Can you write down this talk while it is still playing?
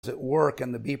at work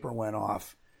and the beeper went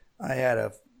off, I had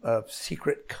a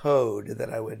secret code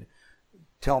that I would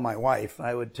tell my wife.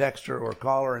 I would text her or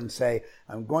call her and say,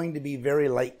 I'm going to be very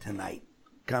late tonight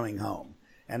coming home.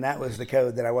 And that was the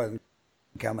code that I wasn't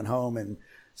coming home. And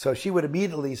so she would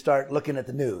immediately start looking at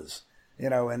the news,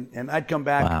 and I'd come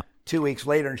back. Wow. 2 weeks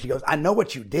later and she goes, I know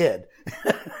what you did.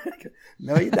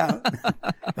 No, you don't.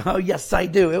 Oh, yes, I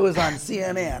do. It was on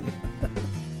CNN.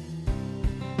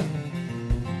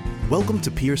 Welcome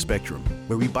to Peer Spectrum,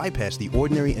 where we bypass the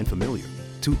ordinary and familiar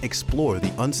to explore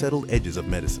the unsettled edges of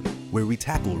medicine, where we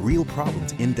tackle real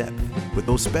problems in depth with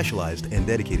those specialized and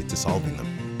dedicated to solving them,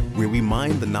 where we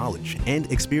mine the knowledge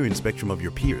and experience spectrum of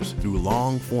your peers through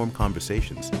long-form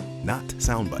conversations, not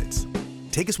sound bites.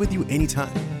 Take us with you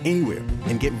anytime, anywhere,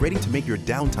 and get ready to make your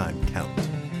downtime count.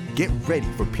 Get ready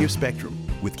for Peer Spectrum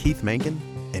with Keith Mankin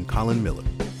and Colin Miller.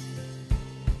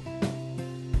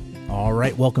 All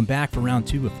right, welcome back for round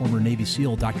two with former Navy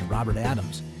SEAL Dr. Robert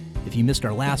Adams. If you missed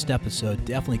our last episode,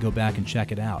 definitely go back and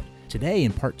check it out. Today,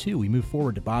 in part two, we move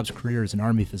forward to Bob's career as an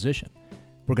Army physician.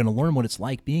 We're going to learn what it's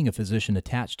like being a physician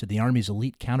attached to the Army's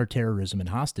elite counterterrorism and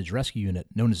hostage rescue unit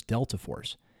known as Delta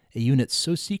Force, a unit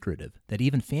so secretive that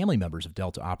even family members of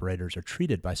Delta operators are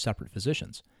treated by separate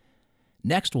physicians.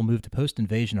 Next, we'll move to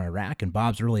post-invasion Iraq and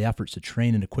Bob's early efforts to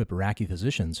train and equip Iraqi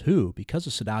physicians who, because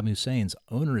of Saddam Hussein's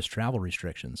onerous travel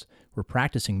restrictions, were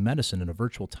practicing medicine in a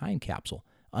virtual time capsule,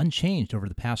 unchanged over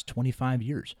the past 25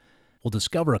 years. We'll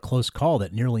discover a close call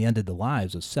that nearly ended the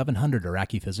lives of 700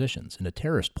 Iraqi physicians in a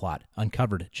terrorist plot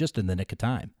uncovered just in the nick of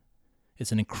time.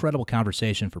 It's an incredible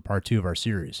conversation for part two of our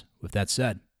series. With that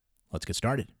said, let's get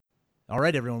started. All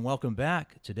right, everyone, welcome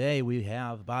back. Today we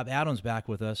have Bob Adams back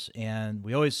with us, and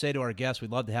we always say to our guests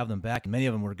we'd love to have them back, and many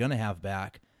of them we're going to have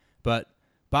back. But,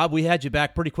 Bob, we had you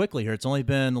back pretty quickly here. It's only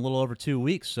been a little over 2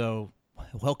 weeks, so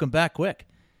welcome back quick.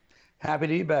 Happy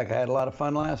to be back. I had a lot of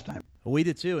fun last time. We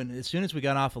did too, and as soon as we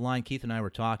got off the line, Keith and I were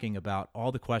talking about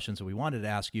all the questions that we wanted to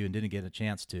ask you and didn't get a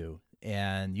chance to.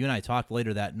 And you and I talked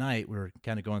later that night. We were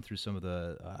kind of going through some of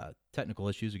the technical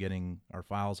issues of getting our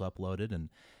files uploaded,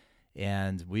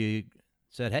 and we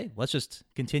said, hey, let's just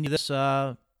continue this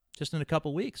just in a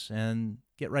couple weeks and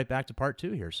get right back to part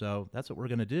two here. So that's what we're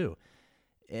going to do.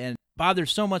 And, Bob,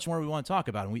 there's so much more we want to talk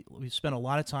about. And we spent a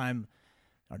lot of time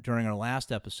during our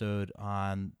last episode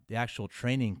on the actual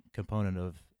training component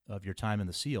of your time in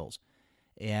the SEALs.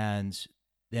 And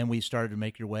then we started to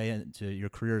make your way into your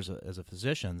career as a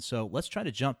physician. So let's try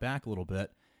to jump back a little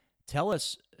bit. Tell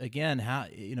us, again, how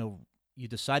you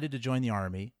decided to join the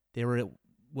Army. They were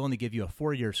willing to give you a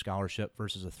 4-year scholarship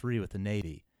versus a 3 with the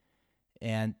Navy.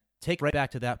 And take right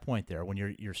back to that point there when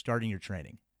you're starting your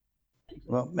training.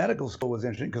 Well, medical school was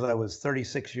interesting because I was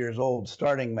 36 years old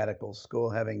starting medical school,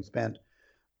 having spent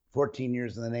 14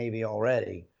 years in the Navy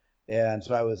already. And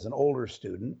so I was an older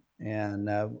student and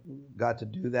got to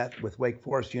do that with Wake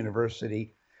Forest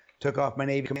University. Took off my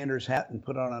Navy commander's hat and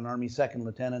put on an Army second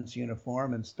lieutenant's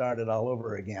uniform and started all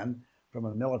over again from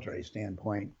a military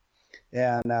standpoint.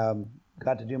 And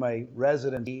got to do my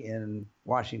residency in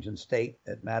Washington State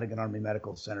at Madigan Army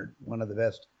Medical Center, one of the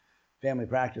best family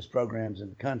practice programs in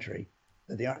the country,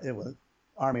 it was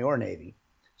Army or Navy.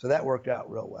 So that worked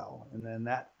out real well. And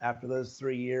then after those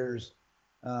 3 years,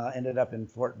 ended up in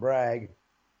Fort Bragg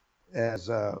as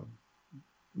a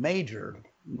major.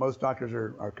 Most doctors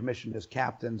are commissioned as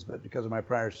captains, but because of my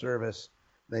prior service,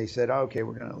 they said, okay,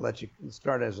 we're going to let you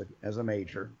start as a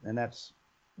major. And that's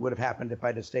would have happened if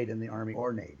I'd have stayed in the Army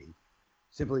or Navy,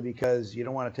 simply because you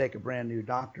don't want to take a brand new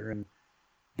doctor and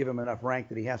give him enough rank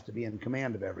that he has to be in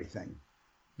command of everything.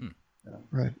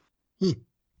 Right.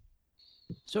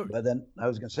 So, but then I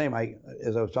was going to say,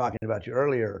 as I was talking about you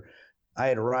earlier, I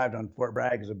had arrived on Fort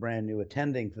Bragg as a brand new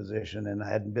attending physician, and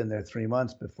I hadn't been there 3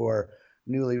 months before,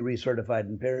 newly recertified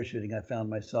in parachuting, I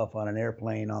found myself on an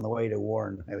airplane on the way to war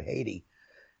in Haiti.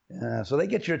 So they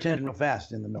get your attention real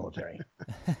fast in the military.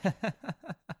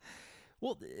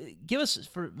 Well, give us,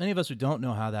 for many of us who don't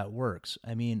know how that works,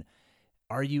 I mean,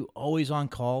 are you always on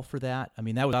call for that? I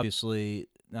mean, that was obviously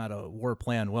not a war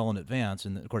planned well in advance,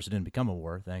 and of course it didn't become a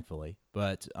war, thankfully.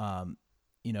 But,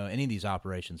 any of these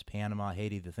operations, Panama,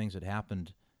 Haiti, the things that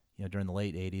happened, during the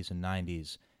late 80s and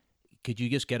 90s, could you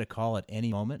just get a call at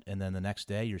any moment, and then the next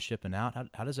day you're shipping out?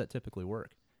 How does that typically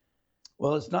work?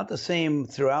 Well, it's not the same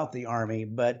throughout the Army,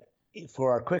 but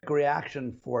for our quick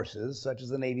reaction forces, such as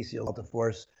the Navy SEAL Delta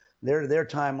Force, their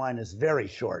timeline is very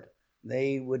short.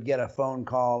 They would get a phone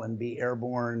call and be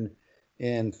airborne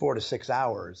in 4 to 6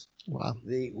 hours. Wow.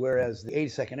 Whereas the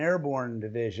 82nd Airborne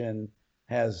Division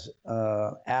has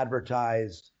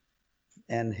advertised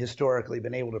and historically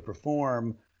been able to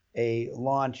perform a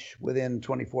launch within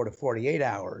 24 to 48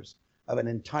 hours of an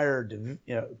entire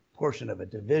portion of a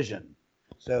division.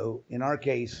 So in our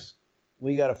case,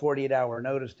 we got a 48-hour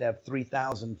notice to have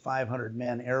 3,500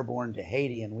 men airborne to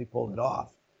Haiti, and we pulled it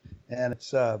off. And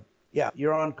it's,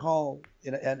 you're on call.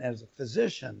 And as a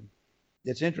physician,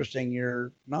 it's interesting,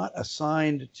 you're not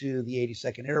assigned to the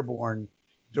 82nd Airborne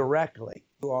directly.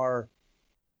 You are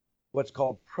what's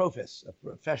called PROFIS, a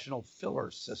professional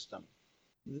filler system,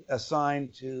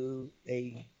 assigned to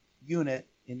a unit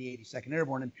in the 82nd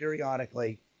Airborne, and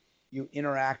periodically you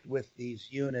interact with these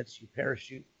units. You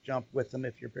parachute jump with them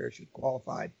if you're parachute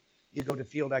qualified. You go to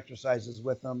field exercises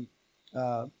with them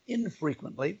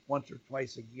infrequently, once or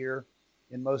twice a year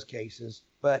in most cases.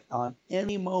 But on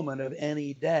any moment of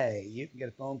any day, you can get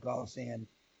a phone call saying,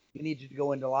 we need you to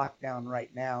go into lockdown right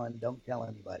now and don't tell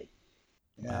anybody.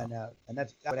 Wow. And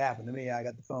that's what happened to me. I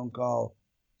got the phone call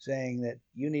saying that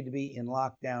you need to be in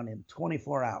lockdown in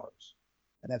 24 hours.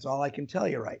 And that's all I can tell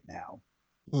you right now.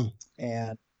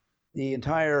 And the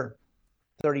entire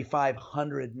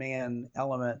 3,500 man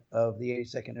element of the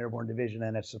 82nd Airborne Division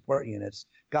and its support units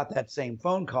got that same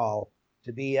phone call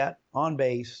to be on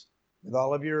base with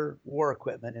all of your war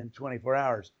equipment in 24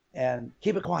 hours and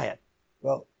keep it quiet.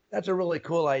 Well, that's a really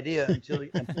cool idea until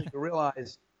you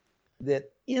realize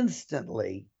that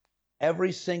instantly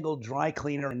every single dry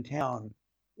cleaner in town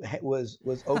was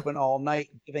open all night,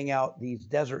 giving out these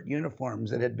desert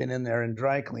uniforms that had been in there in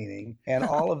dry cleaning. And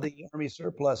all of the Army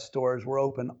surplus stores were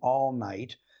open all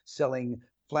night, selling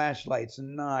flashlights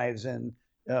and knives and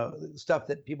stuff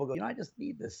that people go, I just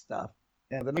need this stuff.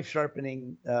 And the knife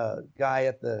sharpening guy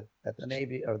at the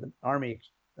Navy or the Army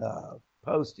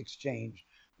post exchange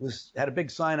had a big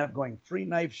sign up going, free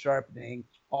knife sharpening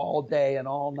all day and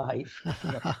all night.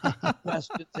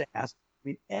 Questions asked. I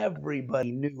mean,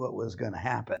 everybody knew what was going to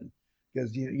happen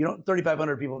because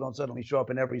 3,500 people don't suddenly show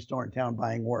up in every store in town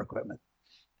buying war equipment.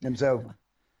 And so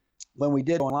when we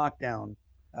did go on lockdown,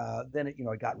 then it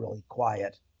got really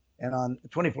quiet. And on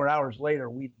 24 hours later,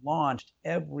 we launched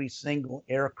every single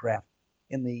aircraft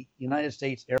in the United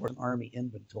States Air Force Army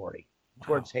inventory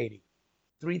towards Haiti.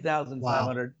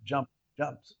 3,500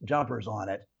 jumpers on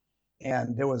it.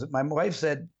 And my wife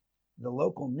said the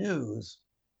local news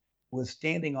was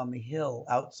standing on the hill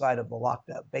outside of the locked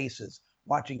up bases,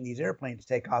 watching these airplanes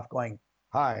take off going,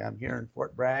 hi, I'm here in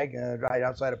Fort Bragg, right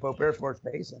outside of Pope Air Force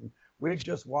Base. And we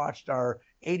just watched our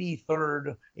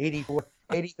 83rd, 84th,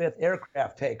 85th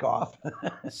aircraft take off.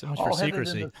 So much for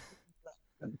secrecy.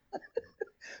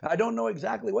 I don't know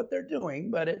exactly what they're doing,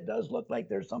 but it does look like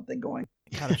there's something going.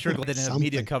 God, I'm sure they didn't have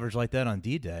media coverage like that on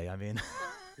D-Day. I mean,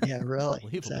 yeah, really.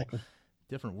 Exactly.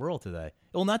 Different world today.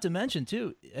 Well, not to mention,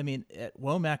 too, I mean, at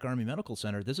Womack Army Medical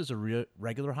Center, this is a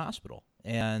regular hospital.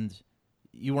 And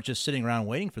you weren't just sitting around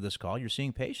waiting for this call. You're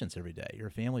seeing patients every day. You're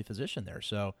a family physician there.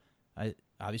 So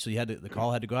obviously the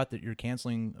call had to go out that you're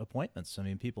canceling appointments. I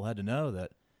mean, people had to know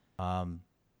that,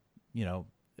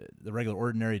 the regular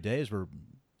ordinary days were,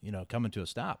 coming to a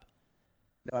stop.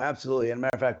 No, absolutely. As a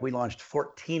matter of fact, we launched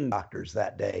 14 doctors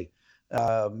that day.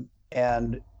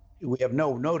 And we have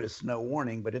no notice, no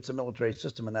warning, but it's a military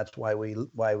system, and that's why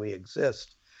we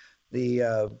exist.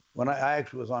 When I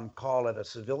actually was on call at a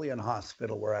civilian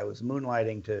hospital where I was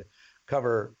moonlighting to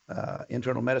cover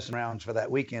internal medicine rounds for that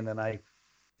weekend, and I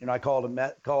called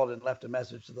and left a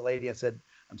message to the lady. I said,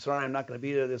 I'm sorry, I'm not going to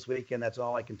be there this weekend. That's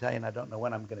all I can tell you, and I don't know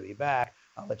when I'm going to be back.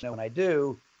 I'll let you know when I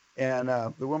do. And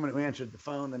the woman who answered the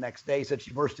phone the next day said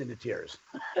she burst into tears.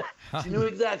 She knew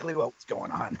exactly what was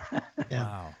going on. Yeah.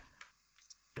 Wow.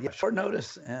 Yeah, short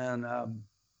notice, and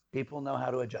people know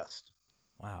how to adjust.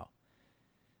 Wow.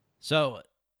 So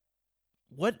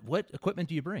what equipment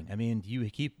do you bring? I mean, do you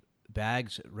keep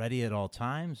bags ready at all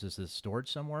times? Is this stored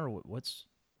somewhere? What's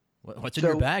in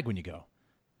your bag when you go?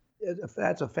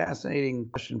 That's a fascinating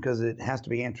question because it has to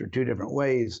be answered two different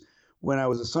ways. When I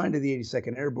was assigned to the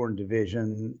 82nd Airborne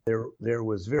Division, there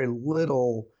was very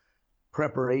little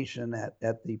preparation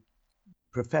at the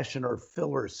professional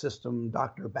filler system,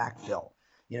 doctor backfill.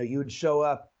 You would show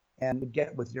up and would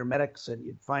get with your medics and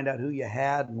you'd find out who you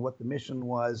had and what the mission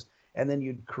was. And then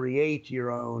you'd create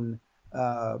your own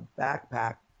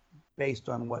backpack based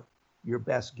on what your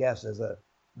best guess as a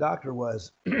doctor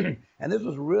was. And this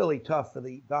was really tough for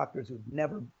the doctors who'd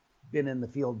never been in the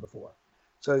field before.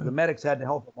 So the medics had to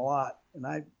help them a lot. And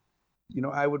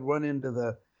I would run into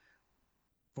the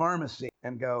pharmacy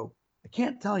and go, I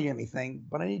can't tell you anything,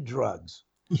 but I need drugs.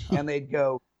 And they'd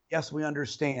go, yes, we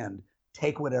understand.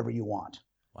 Take whatever you want.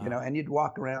 Wow. And you'd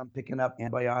walk around picking up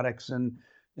antibiotics and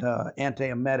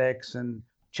antiemetics and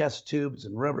chest tubes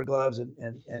and rubber gloves and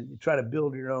you try to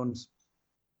build your own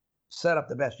setup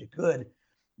the best you could.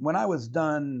 When I was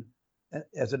done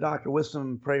as a doctor with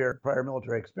some prior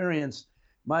military experience,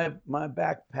 my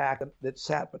backpack that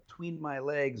sat between my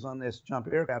legs on this jump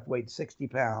aircraft weighed 60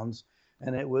 pounds,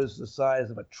 and it was the size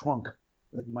of a trunk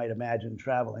that you might imagine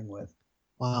traveling with.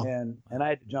 Wow. And I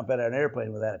had to jump out of an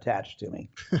airplane with that attached to me.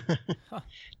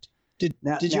 Did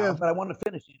you have? But I want to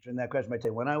finish answering that question by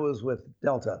saying, when I was with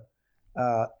Delta,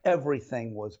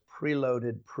 everything was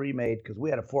preloaded, pre-made, because we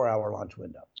had a 4-hour launch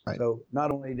window. Right. So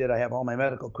not only did I have all my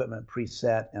medical equipment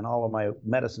preset and all of my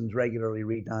medicines regularly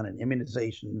redone and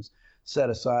immunizations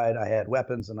set aside, I had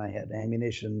weapons and I had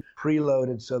ammunition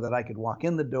preloaded so that I could walk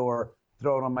in the door,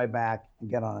 throw it on my back,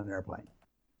 and get on an airplane.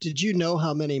 Did you know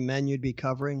how many men you'd be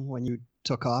covering when you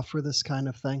took off for this kind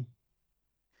of thing?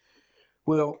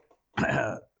 Well,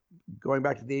 going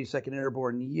back to the 82nd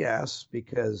Airborne, yes,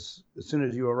 because as soon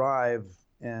as you arrive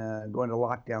and going to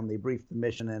lockdown, they brief the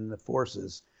mission and the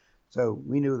forces. So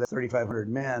we knew that 3,500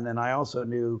 men, and I also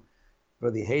knew for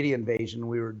the Haiti invasion,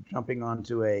 we were jumping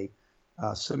onto a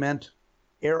cement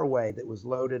airway that was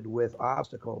loaded with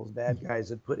obstacles bad guys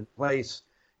had put in place.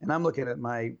 And I'm looking at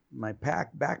my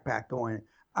backpack going,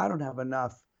 I don't have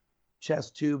enough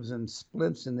chest tubes and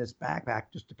splints in this backpack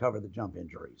just to cover the jump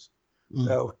injuries.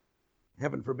 So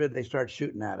heaven forbid they start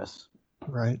shooting at us.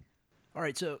 Right. All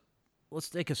right, so let's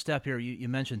take a step here. You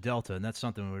mentioned Delta, and that's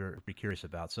something we were pretty curious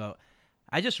about. So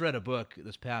I just read a book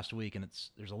this past week, and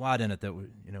there's a lot in it that we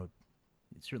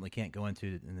certainly can't go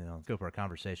into in the scope of our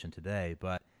conversation today.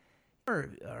 But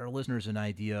our listeners an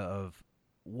idea of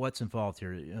what's involved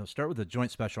here. Start with the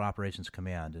Joint Special Operations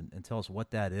Command and tell us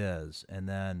what that is, and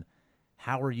then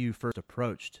how were you first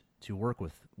approached to work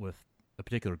with a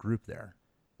particular group there?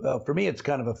 Well, for me, it's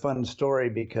kind of a fun story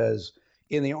because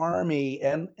in the Army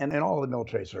and all the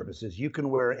military services, you can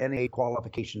wear any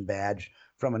qualification badge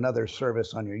from another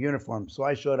service on your uniform. So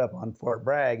I showed up on Fort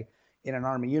Bragg in an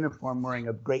Army uniform wearing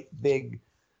a great big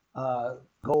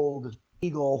gold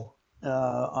eagle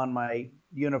on my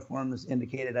uniform that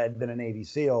indicated I'd been a Navy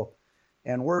SEAL.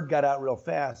 And word got out real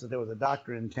fast that there was a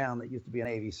doctor in town that used to be a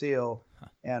Navy SEAL.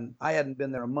 And I hadn't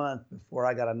been there a month before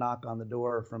I got a knock on the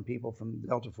door from people from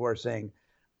Delta Force saying,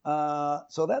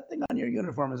 so that thing on your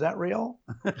uniform, is that real?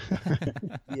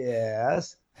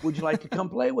 Yes. Would you like to come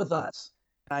play with us?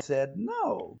 And I said,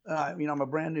 no. I'm a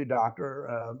brand new doctor.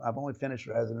 I've only finished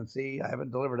residency. I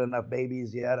haven't delivered enough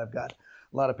babies yet. I've got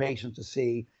a lot of patients to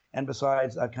see. And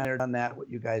besides, I've kind of done that, what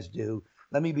you guys do.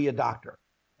 Let me be a doctor.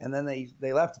 And then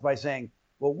they left by saying,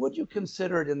 well, would you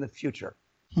consider it in the future?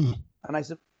 And I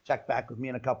said, check back with me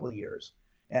in a couple of years.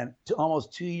 And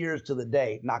almost 2 years to the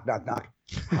day, knock, knock, knock.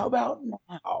 How about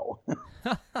now?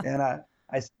 And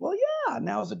I said, well, yeah,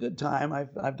 now's a good time.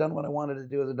 I've done what I wanted to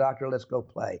do as a doctor. Let's go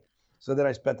play. So then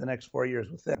I spent the next 4 years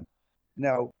with them.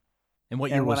 Now, and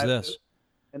what year was this?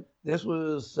 And this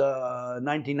was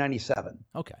 1997.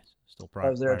 Okay, still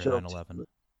prior to 9/11.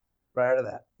 Prior to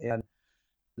that. And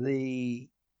the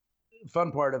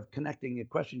fun part of connecting the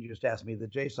question you just asked me, the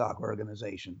JSOC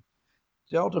organization,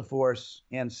 Delta Force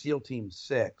and SEAL Team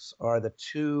 6 are the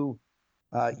two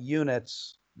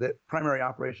units, that primary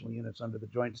operational units under the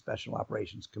Joint Special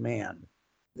Operations Command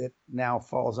that now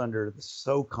falls under the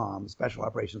SOCOM, Special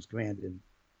Operations Command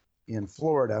in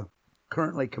Florida,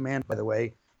 currently commanded, by the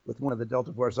way, with one of the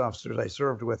Delta Force officers I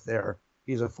served with there.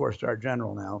 He's a 4-star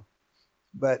general now.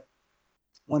 But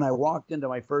when I walked into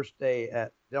my first day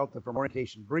at Delta for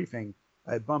orientation briefing,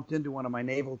 I bumped into one of my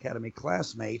Naval Academy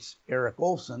classmates, Eric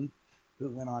Olson,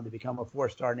 who went on to become a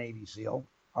 4-star Navy SEAL,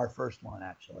 our first one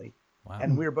actually. Wow.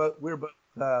 And we're both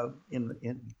in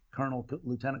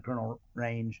lieutenant colonel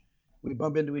range. We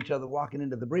bump into each other walking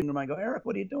into the briefing room. I go, Eric,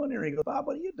 what are you doing here? He goes, Bob,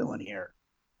 what are you doing here?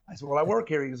 I said, well, I work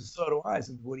here. He goes, so do I. I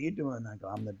said, what are you doing? I go,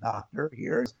 I'm the doctor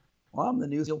here. Well, I'm the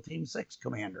new SEAL Team 6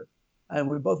 commander. And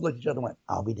we both looked at each other and went,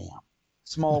 I'll be damned.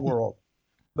 Small world.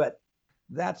 But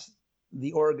that's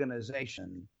the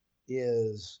organization,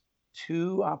 is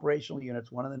two operational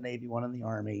units, one in the Navy, one in the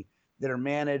Army, that are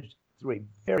managed through a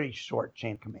very short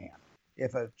chain of command.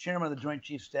 If a chairman of the Joint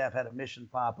Chiefs Staff had a mission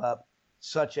pop up,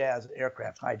 such as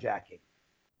aircraft hijacking,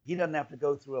 he doesn't have to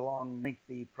go through a long,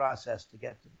 lengthy process to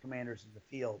get to the commanders in the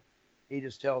field. He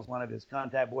just tells one of his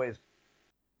contact boys,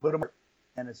 put them,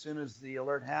 and as soon as the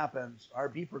alert happens, our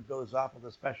beeper goes off with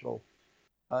a special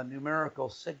numerical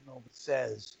signal that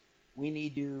says, we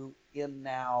need you in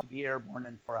now to be airborne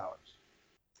in 4 hours.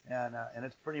 And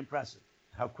it's pretty impressive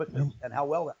how quickly and how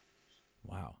well that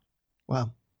works.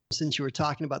 Wow. Since you were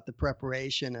talking about the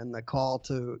preparation and the call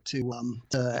to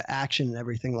action and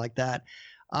everything like that,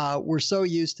 we're so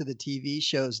used to the TV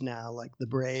shows now, like The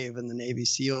Brave and the Navy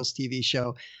SEALs TV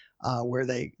show, where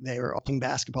they are playing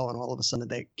basketball and all of a sudden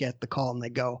they get the call and they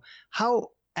go. How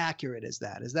accurate is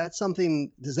that? Is that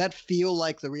something, does that feel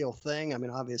like the real thing? I mean,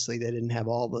 obviously they didn't have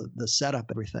all the setup,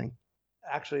 everything.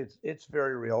 Actually, it's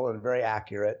very real and very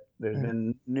accurate. There's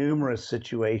been numerous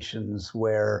situations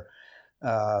where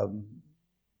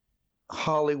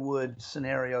Hollywood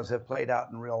scenarios have played out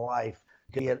in real life.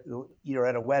 You're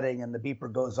at a wedding and the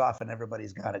beeper goes off and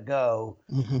everybody's got to go.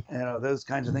 Those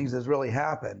kinds of things has really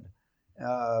happened,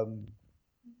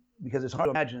 because it's hard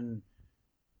to imagine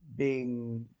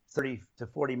being 30 to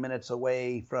 40 minutes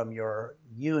away from your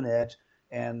unit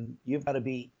and you've got to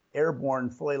be airborne,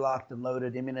 fully locked and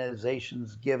loaded,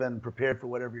 immunizations given, prepared for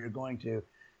whatever you're going to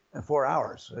in 4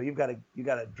 hours. So you got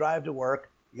to drive to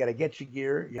work, you got to get your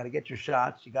gear, you got to get your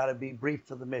shots, you got to be briefed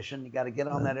to the mission, you got to get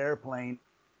on that airplane,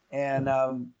 and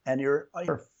you're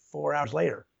 4 hours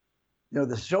later.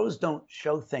 The shows don't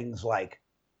show things like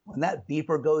when that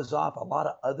beeper goes off, a lot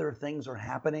of other things are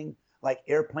happening, like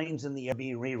airplanes in the air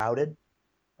being rerouted.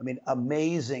 I mean,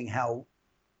 amazing how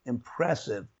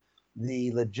impressive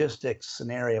the logistics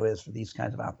scenario is for these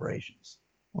kinds of operations.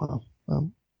 Wow.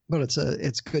 But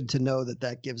it's good to know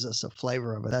that gives us a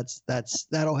flavor of it.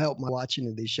 That'll help my watching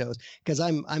of these shows, because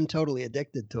I'm totally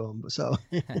addicted to them. So,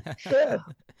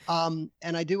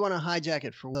 and I do want to hijack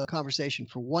it for the conversation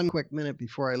for one quick minute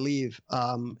before I leave,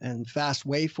 and fast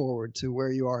way forward to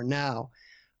where you are now,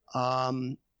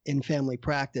 in family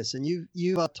practice. And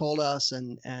you've told us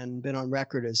and been on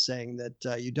record as saying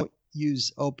that you don't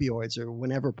use opioids, or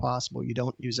whenever possible, you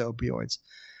don't use opioids.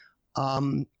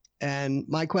 And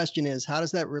my question is, how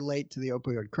does that relate to the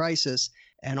opioid crisis?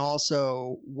 And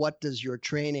also, what does your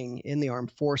training in the armed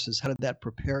forces, how did that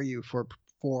prepare you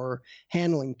for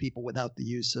handling people without the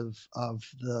use of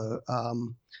the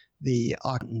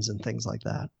oxytocins and things like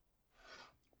that?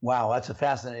 Wow, that's a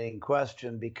fascinating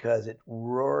question, because it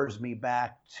roars me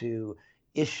back to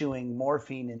issuing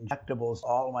morphine injectables to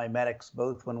all my medics,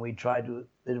 both when we tried to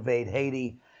invade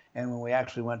Haiti and when we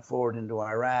actually went forward into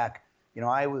Iraq.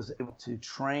 I was able to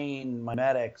train my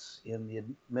medics in the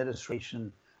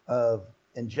administration of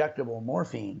injectable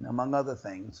morphine, among other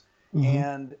things,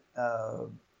 and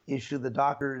issue the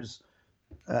doctors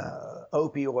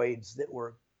opioids that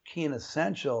were key and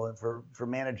essential for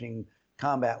managing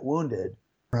combat wounded.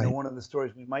 Right. One of the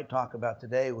stories we might talk about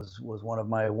today was one of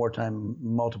my wartime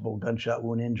multiple gunshot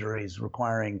wound injuries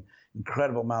requiring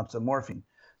incredible amounts of morphine.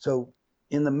 So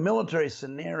in the military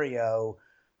scenario,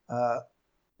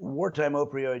 wartime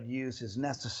opioid use is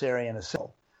necessary and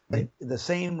essential. The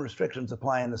same restrictions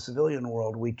apply in the civilian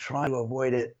world. We try to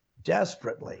avoid it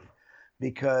desperately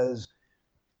because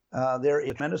there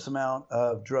is a tremendous amount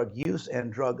of drug use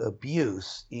and drug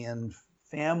abuse in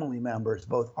family members,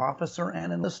 both officer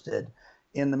and enlisted,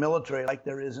 in the military like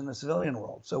there is in the civilian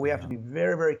world. So we have to be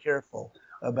very, very careful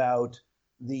about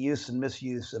the use and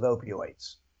misuse of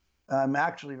opioids. I'm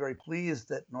actually very pleased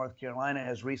that North Carolina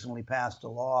has recently passed a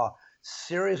law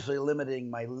seriously limiting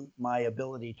my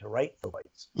ability to write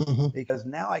opioids, because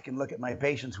now I can look at my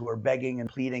patients who are begging and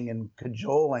pleading and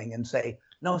cajoling and say,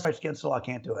 no, it's against the law, I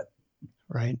can't do it.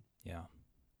 Right. Yeah.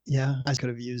 Yeah, I could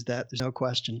have used that. There's no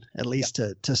question, at least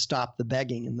to stop the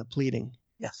begging and the pleading.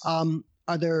 Yes.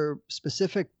 Are there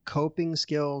specific coping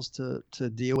skills to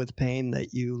deal with pain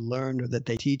that you learned, or that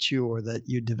they teach you, or that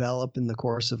you develop in the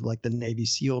course of like the Navy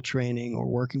SEAL training or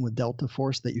working with Delta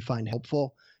Force that you find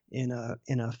helpful in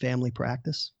a family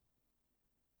practice?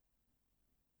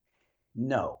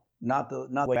 No, not the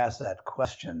way you asked that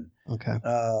question. Okay.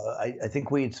 I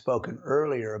think we had spoken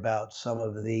earlier about some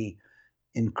of the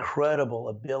incredible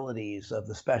abilities of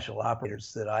the special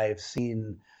operators that I have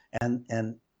seen,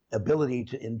 and ability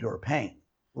to endure pain.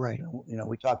 Right.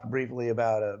 We talked briefly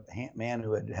about a man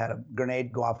who had a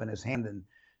grenade go off in his hand and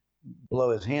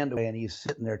blow his hand away, and he's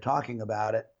sitting there talking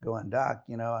about it, going, Doc,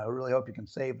 I really hope you can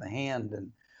save the hand.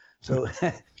 And so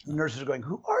the nurses are going,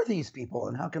 who are these people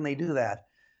and how can they do that?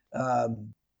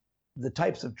 The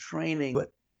types of training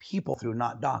that people through,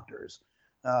 not doctors,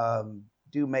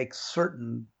 do make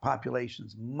certain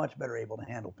populations much better able to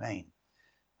handle pain.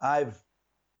 I've,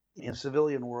 in the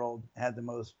civilian world, had the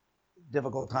most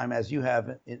difficult time, as you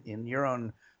have in your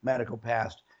own medical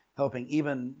past, helping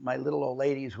even my little old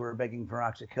ladies who are begging for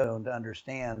oxycodone to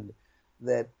understand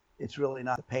that it's really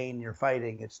not the pain you're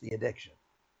fighting, it's the addiction.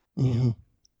 Mm-hmm.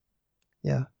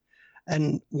 Yeah.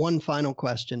 And one final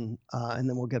question, and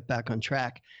then we'll get back on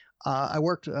track. I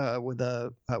worked with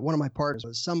one of my partners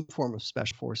was some form of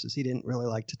special forces. He didn't really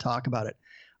like to talk about it.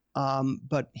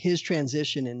 But his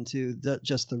transition into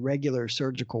just the regular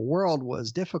surgical world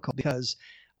was difficult because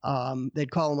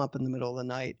they'd call him up in the middle of the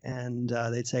night and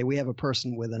they'd say, we have a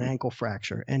person with an ankle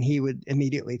fracture. And he would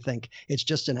immediately think, it's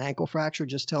just an ankle fracture.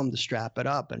 Just tell him to strap it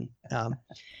up. And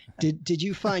did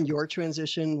you find your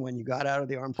transition when you got out of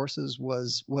the armed forces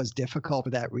was difficult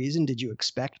for that reason? Did you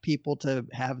expect people to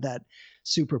have that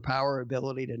superpower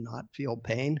ability to not feel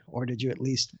pain? Or did you at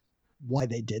least why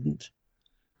they didn't?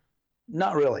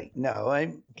 Not really. No.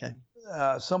 Okay.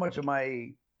 So much of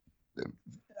my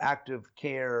active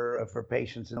care for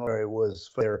patients in the military was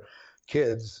for their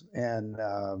kids and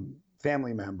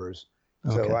family members.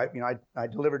 Okay. So I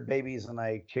delivered babies and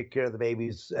I took care of the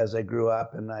babies as they grew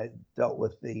up, and I dealt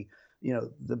with the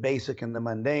basic and the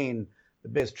mundane. The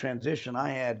biggest transition I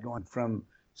had going from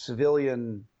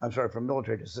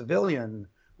military to civilian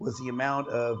was the amount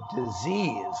of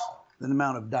disease, the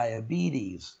amount of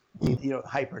diabetes,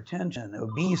 hypertension,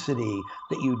 obesity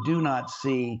that you do not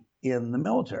see in the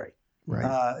military.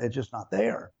 Right. It's just not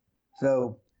there.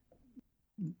 So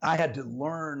I had to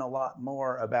learn a lot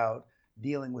more about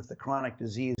dealing with the chronic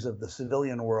disease of the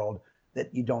civilian world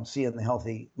that you don't see in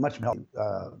the much healthy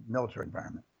military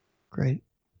environment. Great.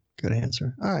 Good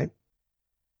answer.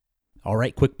 All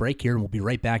right, quick break here, and we'll be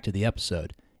right back to the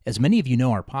episode. As many of you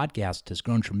know, our podcast has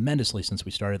grown tremendously since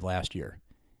we started last year.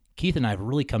 Keith and I have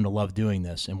really come to love doing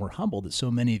this, and we're humbled that so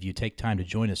many of you take time to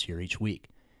join us here each week.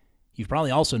 You've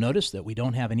probably also noticed that we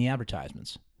don't have any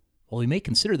advertisements. While we may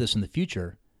consider this in the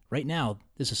future, right now,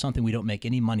 this is something we don't make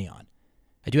any money on.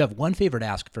 I do have one favorite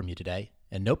ask from you today,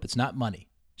 and nope, it's not money.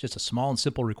 It's just a small and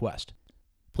simple request.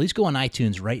 Please go on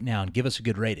iTunes right now and give us a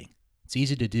good rating. It's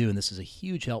easy to do, and this is a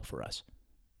huge help for us.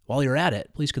 While you're at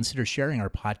it, please consider sharing our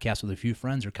podcast with a few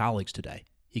friends or colleagues today.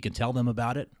 You can tell them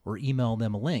about it or email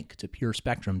them a link to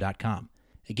purespectrum.com.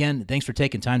 Again, thanks for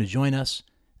taking time to join us.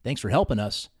 Thanks for helping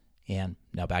us. And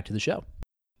now back to the show. All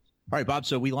right, Bob,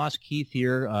 so we lost Keith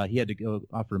here. He had to go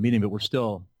off for a meeting, but we're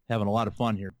still having a lot of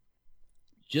fun here.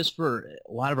 Just for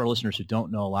a lot of our listeners who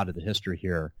don't know a lot of the history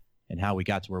here and how we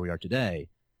got to where we are today,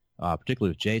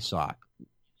 particularly with JSOC,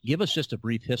 give us just a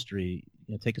brief history.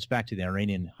 Take us back to the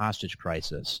Iranian hostage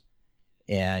crisis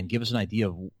and give us an idea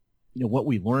of what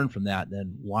we learned from that,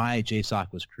 then why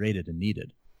JSOC was created and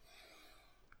needed.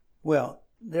 Well,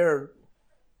 there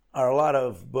are a lot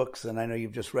of books, and I know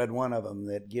you've just read one of them,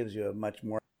 that gives you a much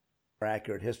more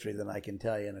accurate history than I can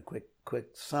tell you in a quick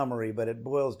summary, but it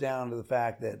boils down to the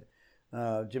fact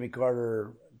that Jimmy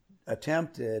Carter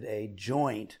attempted a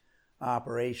joint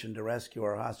operation to rescue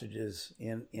our hostages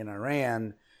in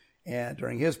Iran and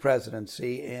during his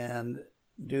presidency, and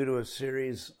due to a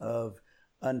series of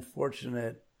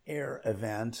unfortunate air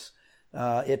events,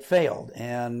 it failed.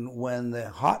 And when the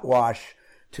hot wash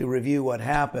to review what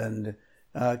happened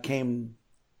came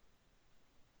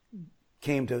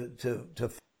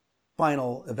to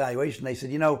final evaluation, they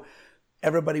said,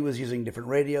 everybody was using different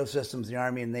radio systems. The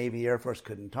Army and Navy, Air Force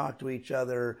couldn't talk to each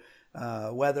other.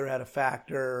 Weather had a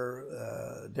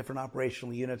factor. Different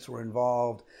operational units were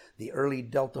involved. The early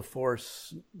Delta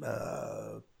Force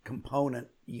component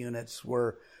units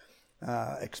were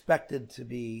expected to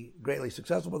be greatly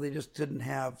successful, but they just didn't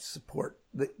have support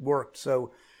that worked.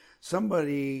 So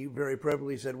somebody very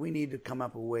privately said, we need to come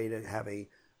up with a way to have a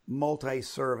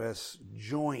multi-service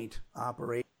joint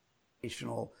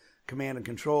operational command and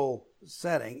control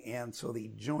setting. And so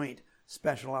the Joint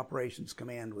Special Operations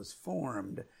Command was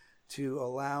formed to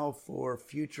allow for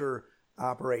future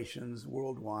operations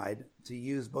worldwide to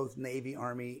use both Navy,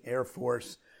 Army, Air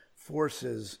Force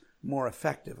forces more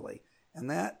effectively. And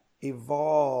that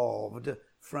evolved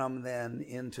from then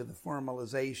into the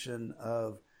formalization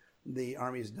of the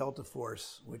Army's Delta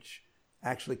Force, which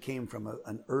actually came from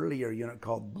an earlier unit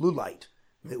called Blue Light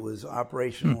that was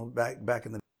operational back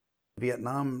in the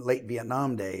late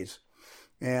Vietnam days.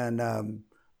 And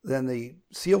then the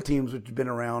SEAL teams, which had been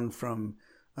around from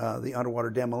the underwater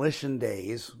demolition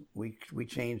days, we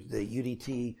changed the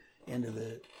UDT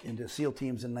into SEAL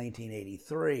teams in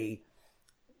 1983.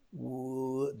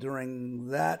 During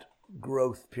that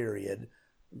growth period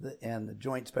and the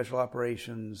Joint Special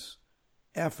Operations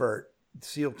effort,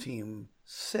 SEAL Team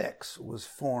 6 was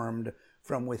formed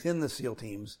from within the SEAL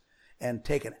teams and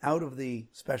taken out of the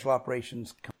Special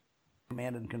Operations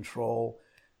Command and Control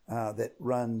that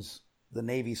runs the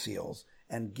Navy SEALs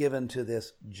and given to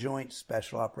this Joint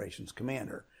Special Operations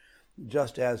Commander,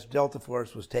 just as Delta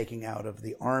Force was taken out of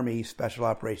the Army Special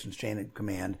Operations Chain of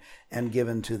Command and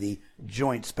given to the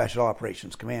Joint Special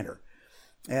Operations Commander.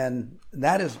 And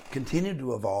that has continued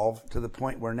to evolve to the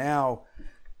point where now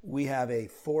we have a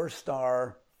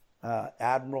 4-star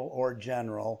admiral or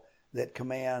general that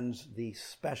commands the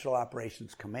Special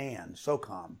Operations Command,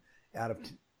 SOCOM,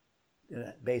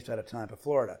 based out of Tampa,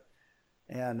 Florida.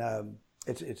 And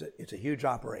it's a huge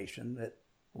operation. That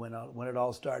when it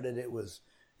all started, it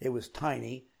was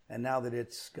tiny, and now that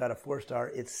it's got a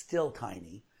 4-star, it's still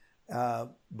tiny,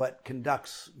 but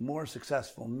conducts more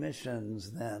successful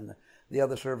missions than the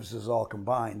other services all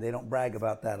combined. They don't brag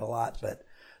about that a lot, but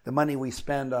the money we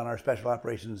spend on our special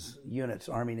operations units,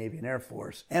 Army, Navy, and Air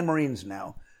Force, and Marines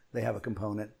now, they have a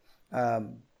component,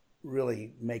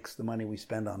 really makes the money we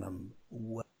spend on them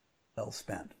well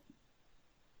spent.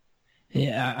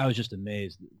 Yeah, I was just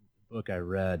amazed. The book I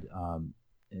read,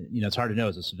 it's hard to know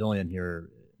as a civilian here,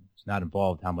 it's not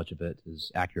involved how much of it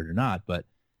is accurate or not, but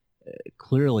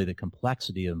clearly the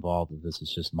complexity involved with this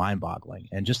is just mind-boggling.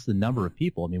 And just the number of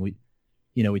people. I mean,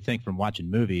 we think from watching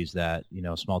movies that,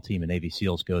 a small team of Navy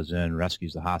SEALs goes in,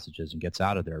 rescues the hostages, and gets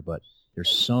out of there. But there's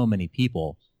so many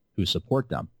people who support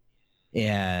them,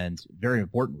 and very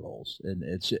important roles.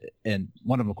 And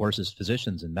one of them, of course, is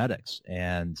physicians and medics.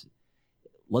 And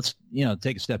let's,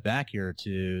 take a step back here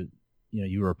to,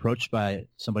 you were approached by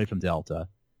somebody from Delta.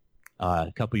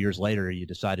 A couple of years later, you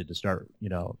decided to start,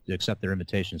 to accept their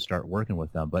invitation and start working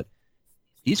with them. But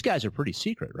these guys are pretty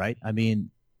secret, right? I mean,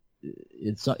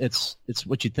 it's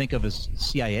what you'd think of as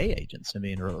CIA agents. I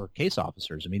mean, or case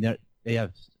officers. I mean, they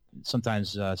have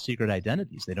sometimes secret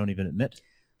identities. They don't even admit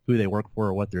who they work for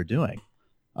or what they're doing.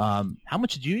 How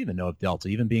much did you even know of Delta,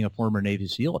 even being a former Navy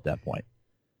SEAL at that point?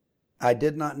 I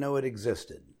did not know it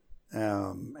existed.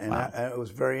 Wow. It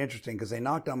was very interesting because they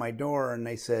knocked on my door and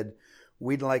they said,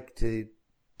 "We'd like to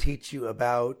teach you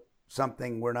about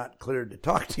something we're not cleared to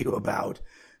talk to you about,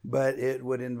 but it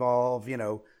would involve,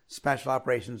 special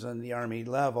operations on the Army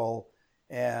level."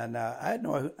 And I had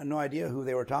no idea who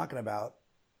they were talking about.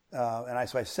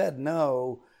 So I said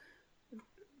no,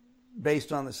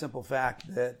 based on the simple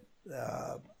fact that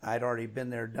I'd already been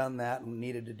there, done that, and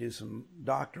needed to do some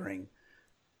doctoring.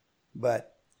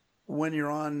 But when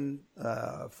you're on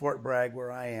Fort Bragg,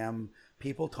 where I am,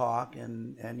 people talk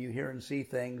and you hear and see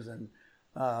things. And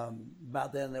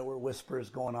about then there were whispers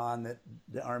going on that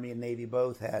the Army and Navy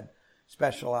both had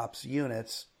special ops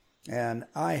units. And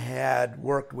I had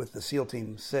worked with the SEAL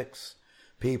Team 6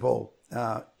 people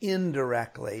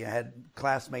indirectly. I had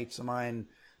classmates of mine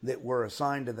that were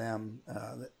assigned to them.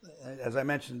 As I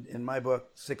mentioned in my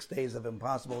book, 6 Days of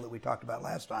Impossible, that we talked about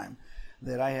last time,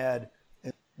 that I had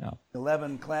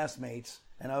 11 classmates,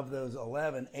 and of those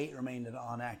 11, 8 remained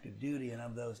on active duty, and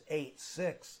of those 8,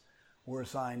 6 were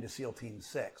assigned to SEAL Team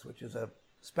 6, which is a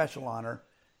special honor,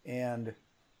 and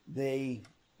they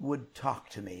would talk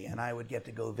to me, and I would get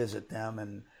to go visit them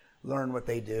and learn what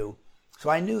they do.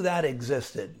 So I knew that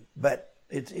existed, but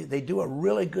they do a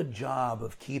really good job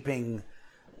of keeping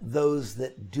those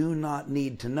that do not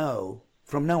need to know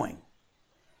from knowing.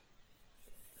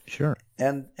 Sure.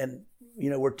 And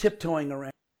we're tiptoeing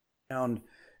around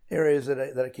areas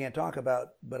that I can't talk about,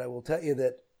 but I will tell you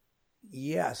that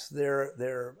yes,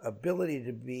 their ability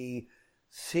to be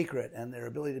secret and their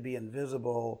ability to be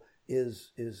invisible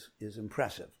is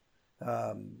impressive.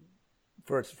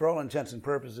 For all intents and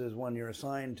purposes, when you're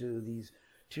assigned to these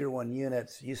Tier 1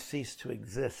 units, you cease to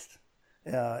exist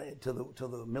to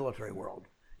the military world.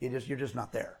 You're just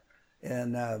not there.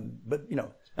 And but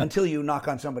until you knock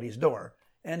on somebody's door,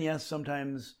 and yes,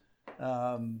 sometimes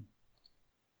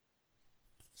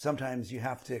you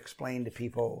have to explain to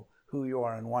people who you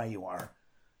are and why you are.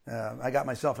 I got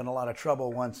myself in a lot of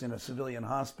trouble once in a civilian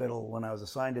hospital when I was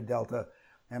assigned to Delta,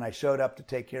 and I showed up to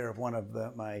take care of one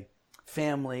of my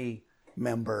family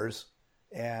members,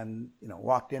 and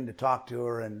walked in to talk to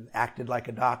her and acted like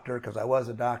a doctor because I was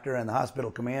a doctor, and the hospital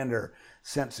commander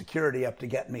sent security up to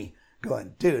get me,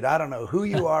 going, "Dude, I don't know who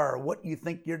you are or what you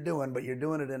think you're doing, but you're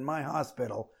doing it in my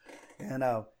hospital." And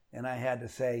I had to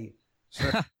say,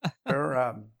 "Sir,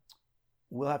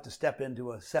 we'll have to step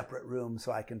into a separate room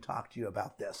so I can talk to you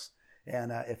about this.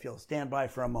 And if you'll stand by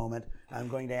for a moment, I'm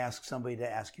going to ask somebody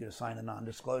to ask you to sign a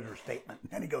non-disclosure statement."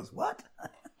 And he goes, "What?"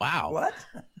 Wow. What?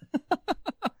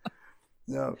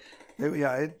 No,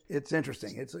 it's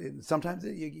interesting. Sometimes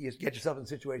you get yourself in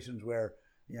situations where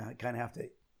you kind of have to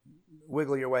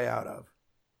wiggle your way out of.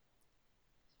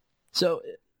 So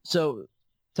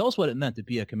tell us what it meant to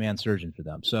be a command surgeon for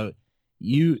them. So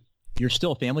you're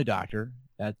still a family doctor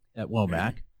at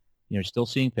Womack. You're still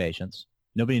seeing patients.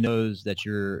 Nobody knows that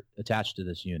you're attached to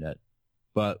this unit.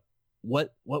 But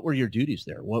what were your duties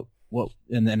there? What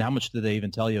and how much did they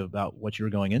even tell you about what you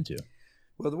were going into?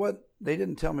 Well, they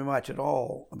didn't tell me much at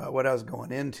all about what I was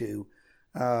going into,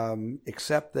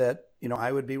 except that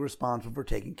I would be responsible for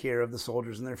taking care of the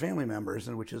soldiers and their family members,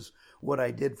 and which is what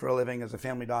I did for a living as a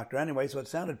family doctor anyway. So it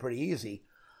sounded pretty easy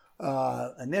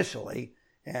initially,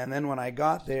 and then when I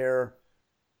got there,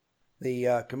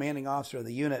 the commanding officer of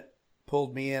the unit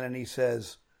pulled me in and he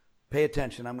says, pay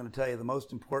attention. I'm going to tell you the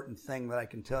most important thing that I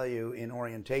can tell you in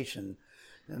orientation.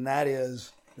 And that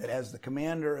is that as the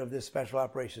commander of this special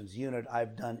operations unit,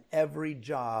 I've done every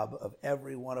job of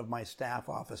every one of my staff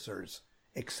officers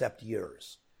except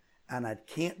yours. And I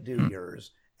can't do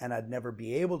yours, and I'd never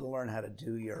be able to learn how to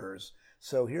do yours.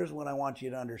 So here's what I want you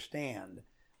to understand.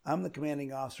 I'm the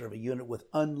commanding officer of a unit with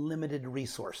unlimited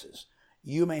resources.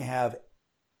 You may have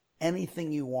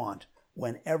anything you want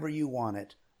whenever you want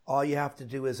it. All you have to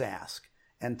do is ask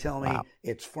and tell me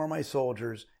it's for my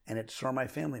soldiers and it's for my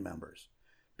family members,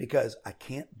 because I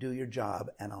can't do your job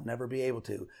and I'll never be able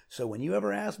to. So when you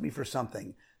ever ask me for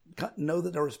something, know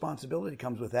that the responsibility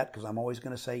comes with that, because I'm always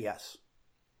going to say yes.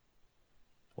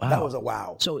 Wow. That was a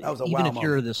wow. So that was a even wow if moment.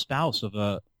 you're the spouse of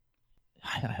a,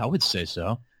 I would say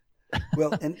so.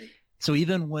 Well, and so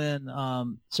even when,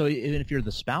 even if you're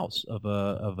the spouse of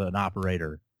an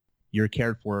operator, you're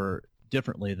cared for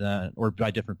differently than, or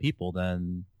by different people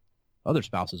than other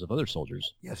spouses of other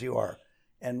soldiers. yes, you are.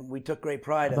 And we took great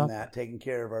pride in that, taking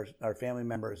care of our family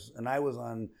members. And I was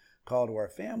on call to our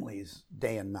families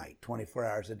day and night, 24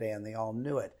 hours a day, and they all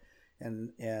knew it.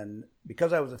 And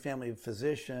because I was a family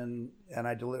physician and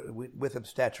I delivered with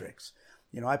obstetrics,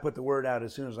 I put the word out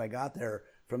as soon as I got there.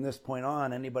 From this point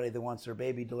on, anybody that wants their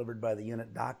baby delivered by the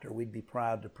unit doctor, we'd be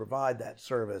proud to provide that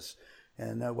service.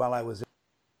 And while I was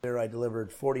there, I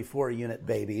delivered 44 unit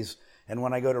babies. And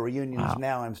when I go to reunions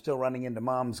now, I'm still running into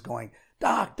moms going,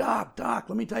 Doc, let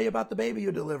me tell you about the baby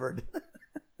you delivered.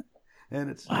 And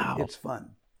it's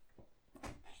fun.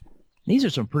 These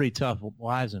are some pretty tough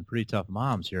wives and pretty tough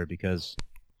moms here, because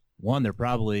one, they're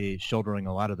probably shouldering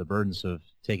a lot of the burdens of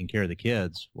taking care of the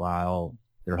kids while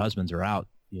their husbands are out,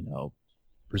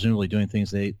 presumably doing things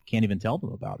they can't even tell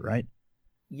them about, right?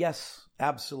 Yes,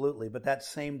 absolutely. But that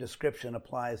same description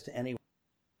applies to any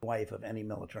wife of any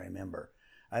military member.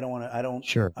 I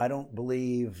don't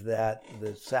believe that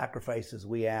the sacrifices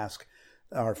we ask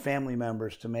our family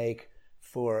members to make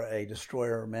for a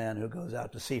destroyer man who goes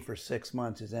out to sea for 6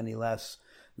 months is any less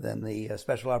than the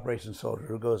special operations soldier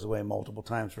who goes away multiple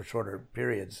times for shorter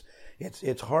periods.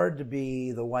 It's hard to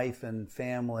be the wife and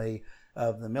family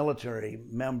of the military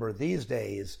member these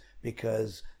days,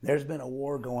 because there's been a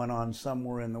war going on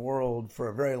somewhere in the world for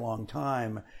a very long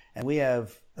time, and we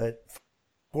have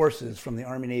forces from the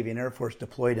Army, Navy, and Air Force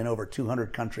deployed in over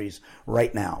 200 countries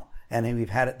right now, and we've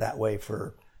had it that way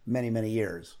for many, many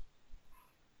years.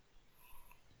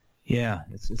 Yeah,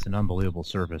 it's an unbelievable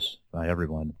service by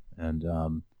everyone, and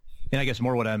I guess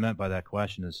more what I meant by that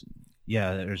question is,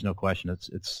 yeah, there's no question.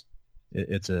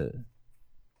 It's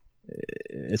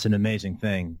an amazing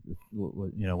thing,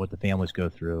 what the families go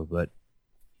through. But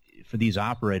for these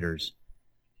operators,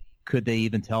 could they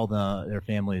even tell their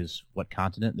families what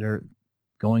continent they're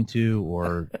going to,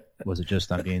 or was it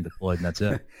just I'm being deployed and that's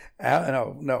it?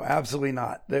 No, absolutely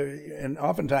not. And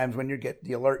oftentimes when you get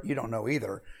the alert, you don't know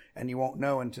either, and you won't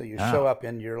know until you show up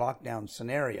in your lockdown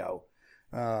scenario.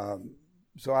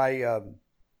 So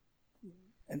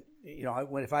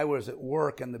if I was at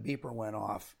work and the beeper went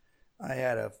off, I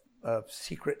had a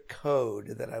secret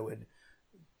code that I would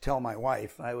tell my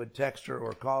wife. I would text her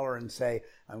or call her and say,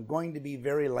 I'm going to be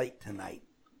very late tonight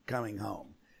coming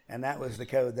home. And that was the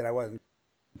code that I wasn't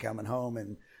coming home.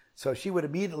 And so she would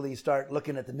immediately start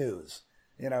looking at the news,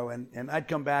 and I'd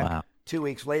come back 2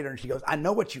 weeks later and she goes, I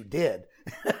know what you did.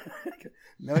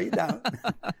 No, you don't.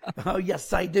 Oh,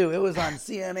 yes, I do. It was on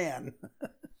CNN.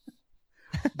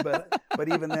 But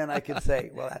even then I could say,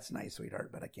 well, that's nice,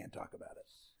 sweetheart, but I can't talk about it.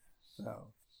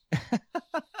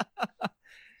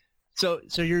 So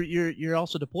you're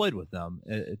also deployed with them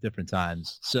at different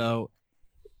times. So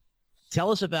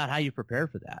tell us about how you prepare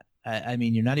for that. I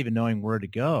mean, you're not even knowing where to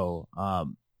go. How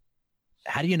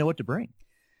do you know what to bring?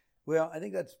 Well, I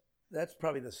think that's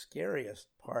probably the scariest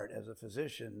part as a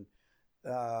physician.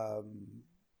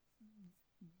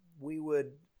 We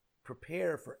would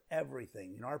prepare for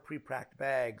everything. Our pre-packed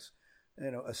bags,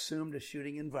 assumed a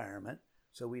shooting environment.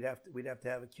 So we'd have to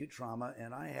have acute trauma,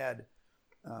 and I had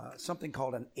something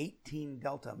called an 18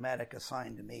 Delta medic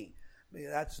assigned to me.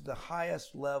 That's the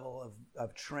highest level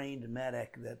of trained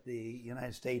medic that the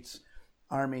United States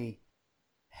Army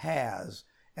has,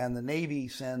 and the Navy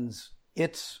sends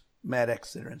its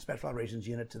medics that are in Special Operations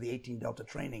Unit to the 18 Delta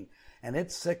training, and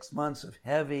it's 6 months of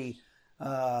heavy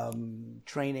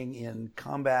training in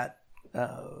combat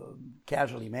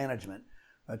casualty management.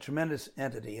 A tremendous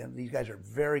entity, and these guys are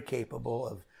very capable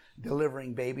of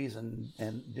delivering babies and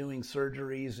doing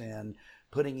surgeries and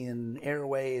putting in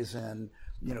airways and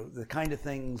the kind of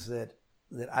things that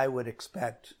I would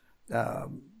expect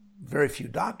very few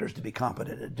doctors to be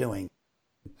competent at doing.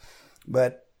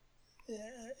 But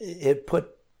it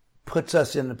puts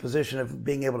us in a position of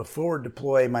being able to forward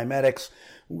deploy my medics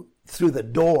through the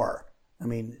door. I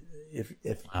mean,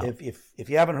 if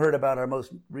you haven't heard about our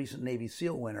most recent Navy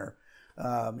SEAL winner,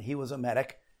 he was a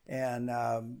medic and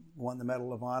won the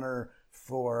Medal of Honor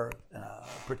for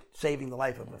saving the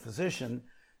life of a physician,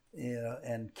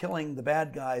 and killing the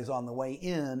bad guys on the way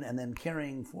in and then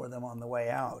caring for them on the way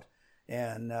out.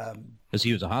 And because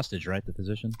he was a hostage, right? The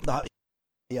physician.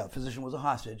 The physician was a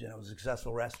hostage, and it was a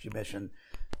successful rescue mission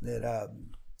that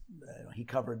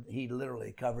he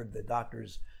literally covered the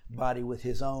doctor's body with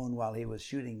his own while he was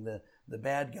shooting the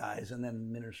bad guys, and then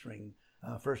administering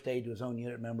first aid to his own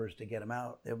unit members to get him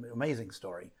out. Amazing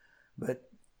story, but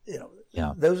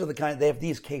those are they have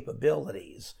these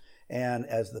capabilities. And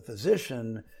as the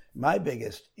physician, my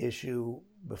biggest issue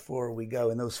before we go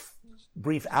in those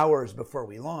brief hours before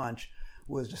we launch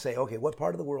was to say, okay, what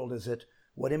part of the world is it?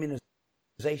 What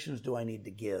immunizations do I need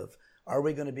to give? Are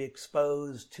we going to be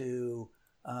exposed to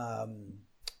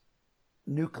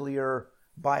nuclear,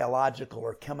 biological,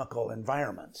 or chemical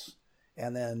environments?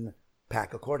 And then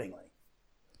pack accordingly.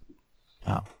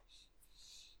 Wow.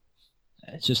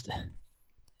 It's just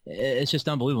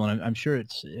unbelievable. And I'm sure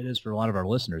it is for a lot of our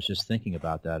listeners just thinking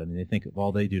about that. I mean, they think of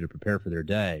all they do to prepare for their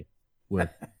day with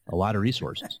a lot of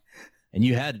resources. And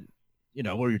you had,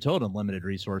 well, you're told unlimited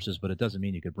resources, but it doesn't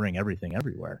mean you could bring everything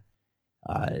everywhere.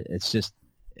 It's just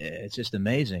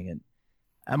amazing. And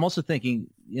I'm also thinking,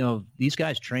 these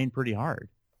guys train pretty hard.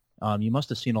 You must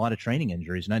have seen a lot of training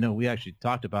injuries. And I know we actually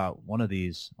talked about one of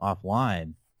these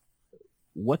offline.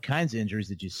 What kinds of injuries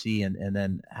did you see? And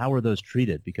then how were those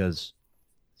treated? Because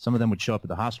some of them would show up at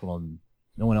the hospital and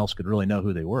no one else could really know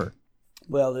who they were.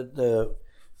 Well, the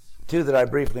two that I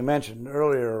briefly mentioned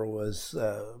earlier was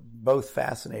both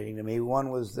fascinating to me. One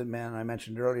was the man I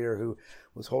mentioned earlier who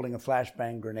was holding a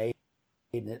flashbang grenade,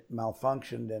 and it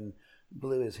malfunctioned and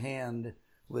blew his hand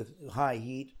with high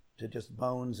heat to just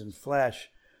bones and flesh.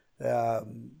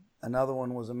 Another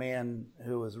one was a man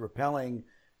who was rappelling,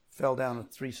 fell down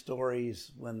 3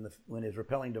 stories when his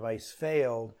rappelling device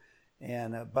failed,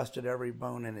 and busted every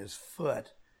bone in his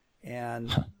foot.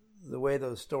 And the way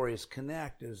those stories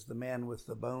connect is the man with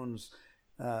the bones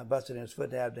busted in his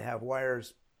foot had to have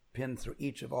wires pinned through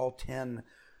each of all 10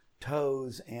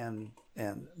 toes and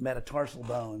metatarsal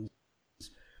bones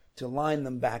to line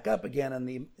them back up again.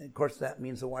 And of course, that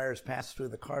means the wires pass through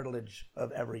the cartilage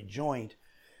of every joint.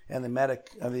 And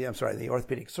the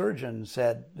orthopedic surgeon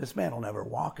said, this man will never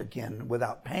walk again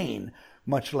without pain,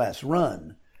 much less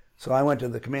run. So I went to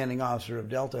the commanding officer of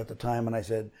Delta at the time and I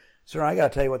said, sir, I got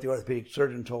to tell you what the orthopedic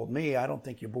surgeon told me. I don't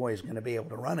think your boy is going to be able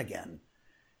to run again.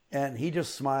 And he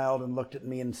just smiled and looked at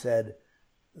me and said,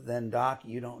 then, Doc,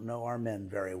 you don't know our men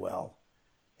very well.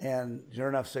 And sure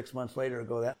enough, 6 months later,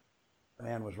 that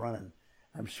man was running.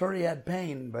 I'm sure he had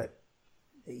pain, but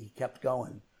he kept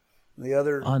going.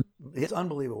 It's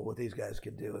unbelievable what these guys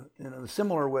could do.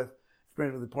 Similar with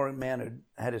the poor man who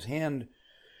had his hand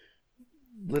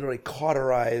literally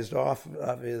cauterized off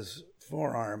of his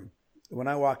forearm. When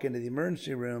I walk into the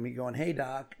emergency room, he's going, hey,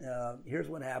 Doc, here's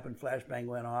what happened. Flashbang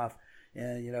went off.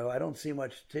 And, I don't see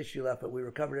much tissue left, but we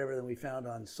recovered everything we found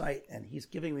on site. And he's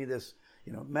giving me this,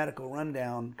 medical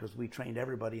rundown because we trained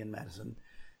everybody in medicine.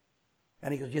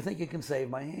 And he goes, do you think you can save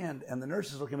my hand? And the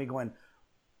nurses look at me going,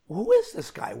 who is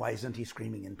this guy? Why isn't he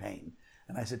screaming in pain?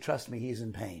 And I said, trust me, he's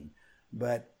in pain.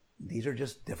 But these are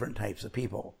just different types of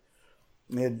people.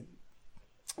 I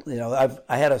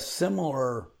had a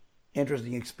similar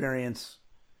interesting experience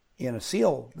in a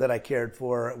SEAL that I cared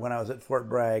for when I was at Fort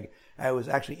Bragg. I was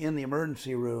actually in the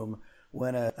emergency room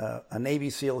when a Navy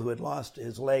SEAL who had lost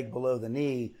his leg below the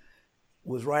knee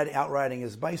was out riding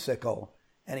his bicycle,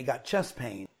 and he got chest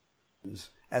pains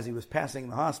as he was passing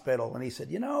the hospital. And he said,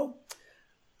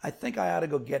 I think I ought to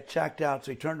go get checked out.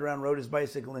 So he turned around, rode his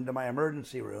bicycle into my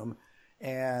emergency room,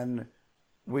 and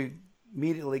we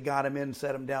immediately got him in,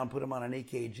 set him down, put him on an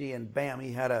EKG, and bam,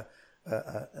 he had a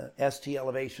ST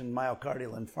elevation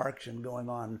myocardial infarction going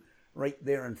on right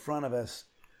there in front of us.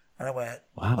 And I went,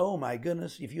 wow. Oh my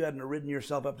goodness, if you hadn't ridden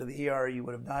yourself up to the ER, you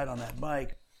would have died on that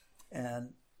bike. And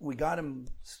we got him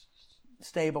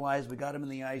stabilized. We got him in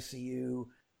the ICU.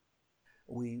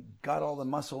 We got all the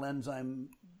muscle enzyme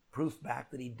proof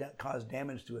back that he caused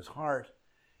damage to his heart.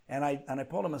 And I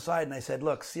pulled him aside and I said,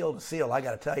 look, SEAL to SEAL, I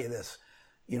got to tell you this.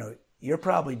 You're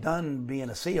probably done being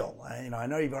a SEAL. I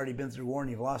know you've already been through war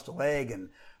and you've lost a leg,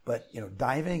 but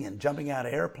diving and jumping out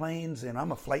of airplanes, and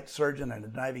I'm a flight surgeon and a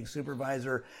diving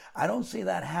supervisor. I don't see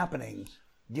that happening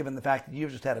given the fact that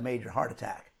you've just had a major heart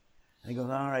attack. And he goes,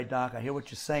 all right, Doc, I hear what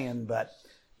you're saying, but,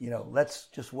 let's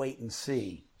just wait and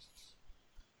see.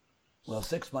 Well,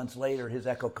 6 months later, his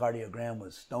echocardiogram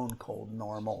was stone cold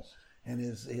normal, and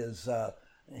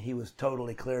he was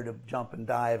totally clear to jump and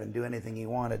dive and do anything he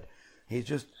wanted. They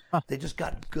just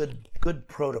got good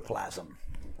protoplasm.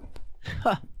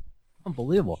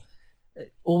 Unbelievable.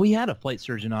 Well, we had a flight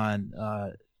surgeon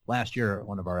on last year at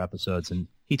one of our episodes, and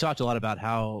he talked a lot about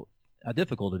how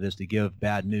difficult it is to give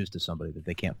bad news to somebody that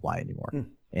they can't fly anymore.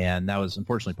 And that was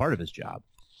unfortunately part of his job.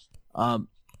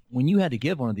 When you had to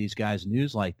give one of these guys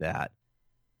news like that,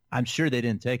 I'm sure they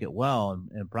didn't take it well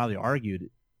and probably argued.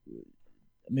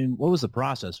 I mean, what was the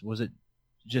process? Was it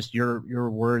just your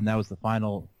word and that was the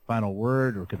final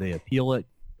word, or could they appeal it?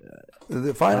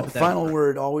 The final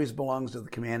word always belongs to the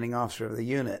commanding officer of the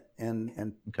unit.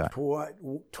 And okay.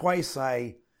 Twice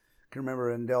I can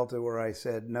remember in Delta where I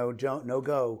said no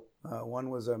go. One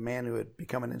was a man who had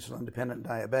become an insulin-dependent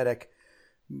diabetic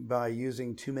by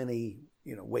using too many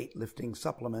weightlifting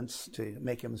supplements to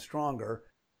make him stronger.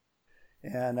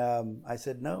 And I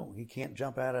said, no, he can't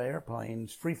jump out of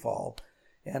airplanes, free fall.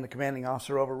 And the commanding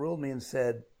officer overruled me and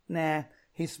said, nah,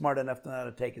 he's smart enough to know how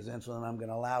to take his insulin. I'm going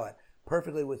to allow it.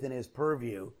 Perfectly within his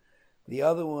purview. The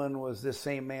other one was this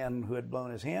same man who had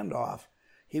blown his hand off.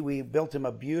 We built him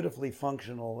a beautifully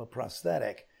functional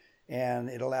prosthetic, and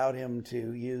it allowed him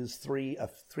to use a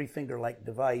three-finger-like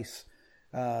device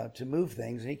to move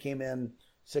things. And he came in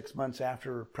 6 months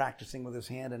after practicing with his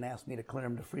hand and asked me to clear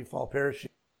him to free fall parachute.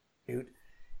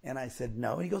 And I said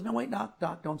no. And he goes, no, wait,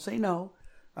 doc, don't say no.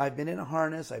 I've been in a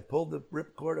harness. I pulled the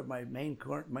ripcord of my main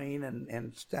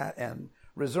and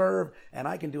reserve, and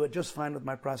I can do it just fine with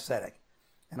my prosthetic.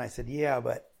 And I said, yeah,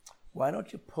 but why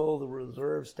don't you pull the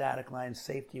reserve static line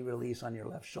safety release on your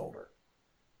left shoulder?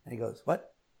 And he goes,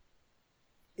 what?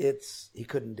 He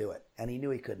couldn't do it. And he knew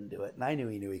he couldn't do it. And I knew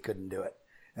he knew he couldn't do it.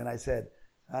 And I said,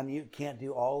 you can't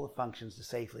do all the functions to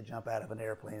safely jump out of an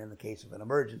airplane in the case of an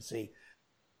emergency.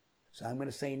 So I'm going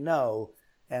to say no.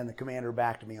 And the commander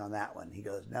backed me on that one. He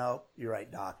goes, no, you're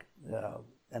right, Doc.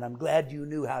 And I'm glad you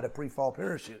knew how to pre-fall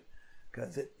parachute,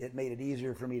 because it made it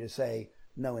easier for me to say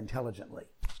no intelligently.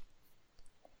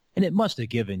 And it must have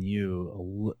given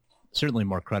you certainly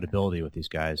more credibility with these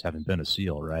guys, having been a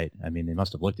SEAL, right? I mean, they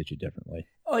must have looked at you differently.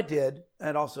 Oh, it did.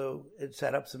 And also it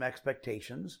set up some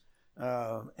expectations.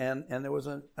 And there was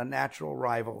a natural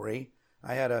rivalry.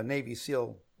 I had a Navy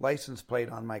SEAL license plate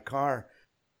on my car,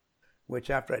 which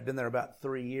after I'd been there about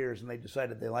 3 years and they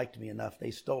decided they liked me enough,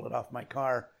 they stole it off my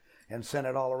car and sent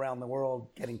it all around the world,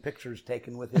 getting pictures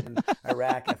taken with it in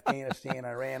Iraq, Afghanistan,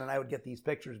 Iran. And I would get these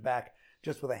pictures back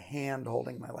just with a hand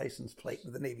holding my license plate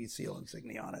with the Navy SEAL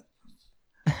insignia on it.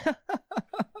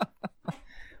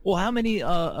 Well, how many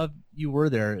of you were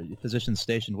there, physicians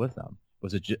stationed with them?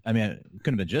 Was it? It couldn't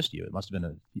have been just you. It must have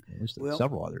been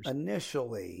several others.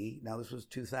 Initially, now this was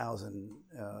 2000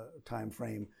 time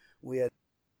frame, we had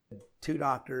 2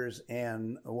 doctors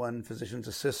and 1 physician's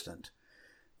assistant.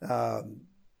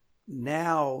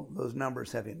 Now those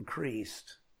numbers have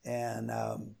increased, and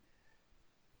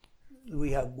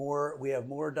we have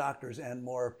more doctors and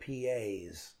more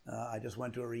PAs. I just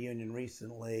went to a reunion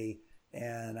recently,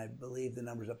 and I believe the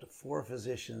number's up to 4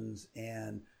 physicians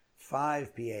and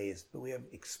 5 PAs. But we have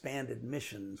expanded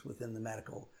missions within the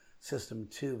medical system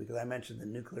too, because I mentioned the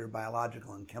nuclear,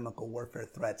 biological, and chemical warfare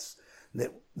threats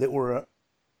that were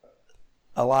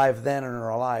alive then and are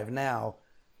alive now,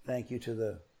 thank you to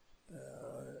the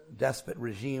despot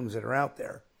regimes that are out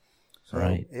there. So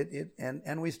right.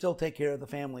 And we still take care of the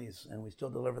families, and we still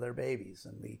deliver their babies,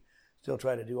 and we still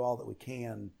try to do all that we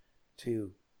can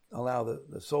to allow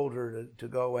the soldier to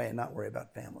go away and not worry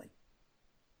about family.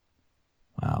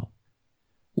 Wow.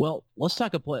 Well, let's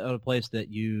talk about a place that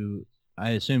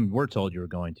I assume were told you were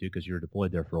going to, because you were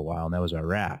deployed there for a while, and that was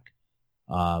Iraq.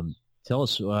 Tell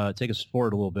us, take us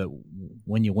forward a little bit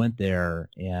when you went there,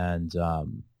 and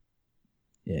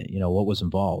what was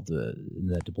involved in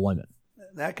the deployment.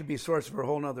 That could be source for a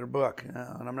whole nother book,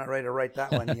 and I'm not ready to write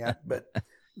that one yet. But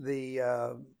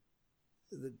the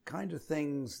kind of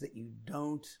things that you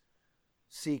don't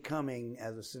see coming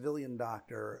as a civilian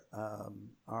doctor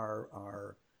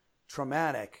are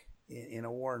traumatic in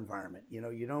a war environment.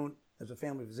 You don't, as a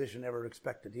family physician, ever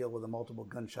expect to deal with a multiple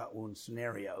gunshot wound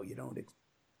scenario. You don't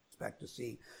expect to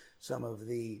see some of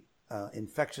the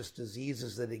infectious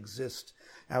diseases that exist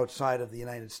outside of the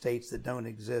United States that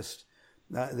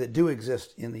do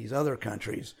exist in these other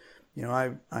countries.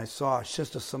 I saw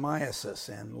schistosomiasis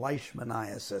and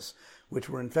leishmaniasis, which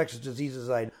were infectious diseases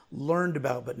I'd learned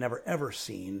about but never ever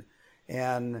seen.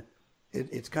 And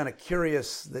it's kind of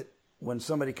curious that when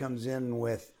somebody comes in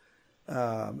with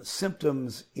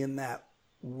symptoms in that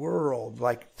world,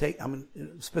 like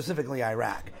specifically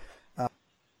Iraq,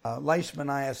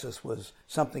 Leishmaniasis was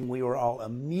something we were all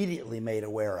immediately made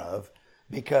aware of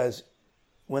because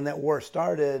when that war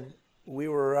started, we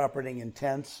were operating in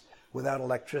tents without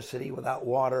electricity, without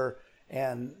water,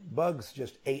 and bugs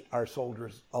just ate our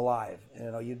soldiers alive.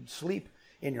 You'd sleep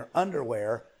in your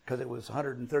underwear because it was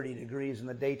 130 degrees in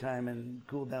the daytime and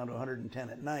cooled down to 110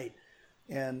 at night,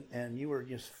 and you were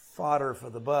just fodder for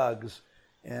the bugs.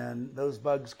 And those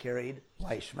bugs carried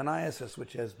leishmaniasis,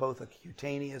 which has both a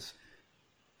cutaneous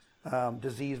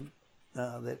disease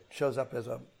that shows up as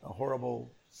a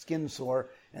horrible skin sore,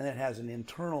 and it has an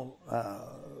internal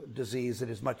disease that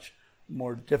is much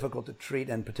more difficult to treat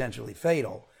and potentially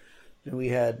fatal. And we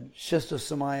had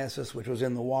schistosomiasis, which was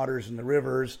in the waters and the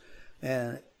rivers,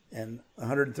 and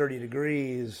 130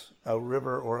 degrees, a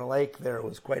river or a lake there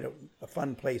was quite a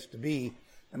fun place to be.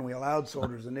 And we allowed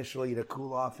soldiers initially to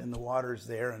cool off in the waters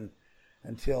there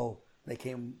until they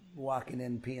came walking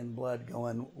in peeing blood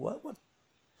going, what's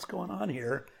going on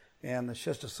here? And the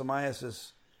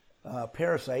schistosomiasis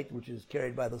parasite, which is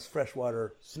carried by those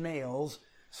freshwater snails,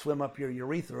 swim up your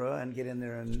urethra and get in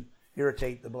there and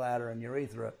irritate the bladder and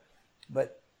urethra.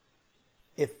 But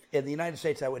if in the United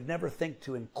States, I would never think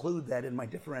to include that in my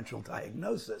differential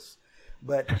diagnosis.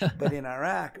 But in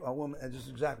Iraq, a woman, just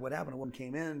exactly what happened. A woman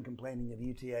came in complaining of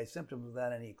UTI symptoms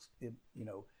without any,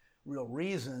 real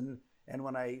reason. And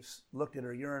when I looked at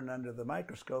her urine under the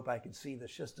microscope, I could see the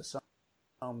schistosome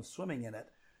swimming in it,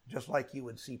 just like you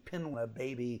would see pinworm, a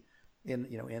baby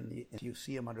if you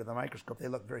see them under the microscope, they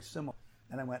look very similar.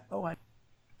 And I went,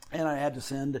 and I had to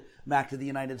send back to the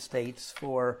United States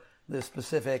for the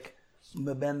specific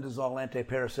mebendazole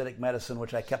antiparasitic medicine,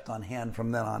 which I kept on hand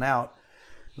from then on out.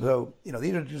 So,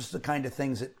 these are just the kind of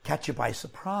things that catch you by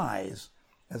surprise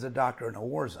as a doctor in a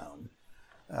war zone.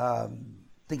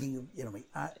 Thinking,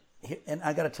 and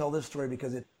I got to tell this story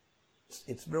because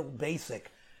it's real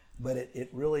basic, but it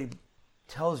really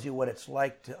tells you what it's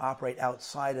like to operate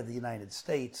outside of the United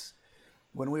States.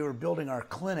 When we were building our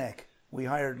clinic, we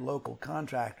hired local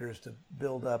contractors to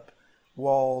build up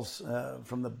walls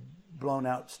from the blown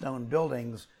out stone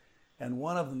buildings, and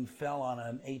one of them fell on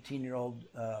an 18-year-old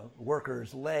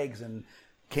worker's legs and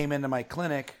came into my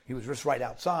clinic. He was just right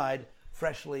outside,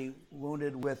 freshly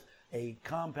wounded with a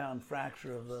compound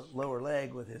fracture of the lower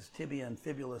leg with his tibia and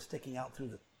fibula sticking out through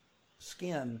the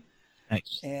skin.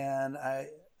 Nice. And I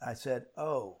said,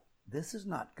 this is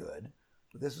not good.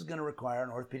 This is going to require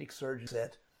an orthopedic surgeon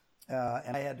sit.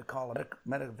 And I had to call a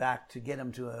medevac to get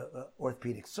him to an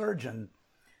orthopedic surgeon.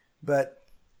 But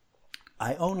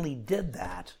I only did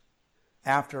that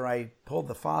after I pulled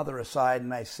the father aside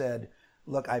and I said,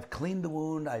 look, I've cleaned the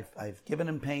wound, I've given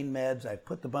him pain meds, I've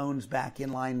put the bones back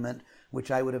in alignment, which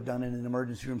I would have done in an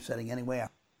emergency room setting anyway.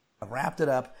 I've wrapped it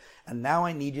up, and now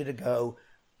I need you to go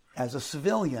as a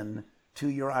civilian to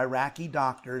your Iraqi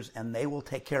doctors, and they will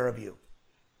take care of you.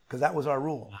 Because that was our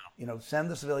rule. Send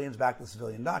the civilians back to the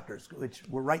civilian doctors, which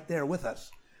were right there with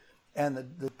us. And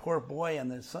the poor boy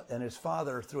and his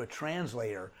father, through a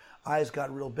translator, eyes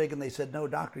got real big, and they said, no,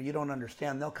 doctor, you don't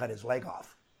understand. They'll cut his leg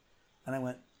off. And I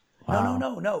went,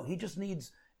 no. He just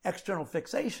needs external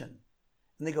fixation.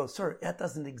 And they go, sir, that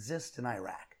doesn't exist in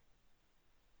Iraq.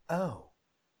 Oh.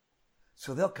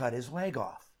 So they'll cut his leg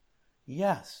off.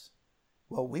 Yes.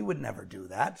 Well, we would never do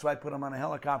that. So I put him on a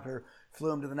helicopter,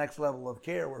 flew him to the next level of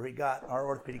care where he got our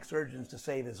orthopedic surgeons to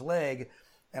save his leg.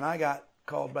 And I got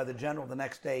called by the general the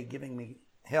next day giving me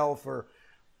hell for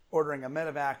ordering a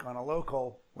medevac on a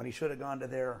local when he should have gone to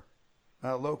their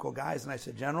local guys. And I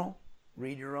said, General,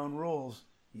 read your own rules.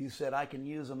 You said I can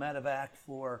use a medevac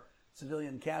for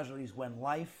civilian casualties when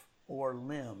life or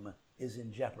limb is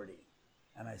in jeopardy.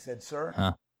 And I said, sir,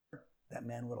 that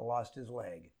man would have lost his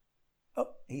leg. Oh,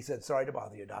 he said, sorry to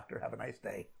bother you, doctor. Have a nice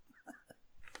day.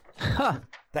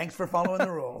 Thanks for following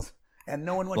the rules and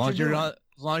knowing what you're doing.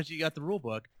 As long as you got the rule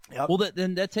book. Yep. Well,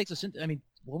 then that takes us into,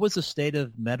 what was the state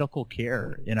of medical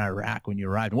care in Iraq when you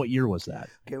arrived? What year was that?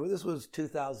 Okay, well, this was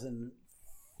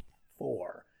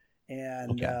 2004.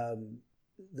 And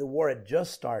the war had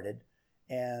just started,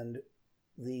 and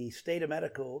the state of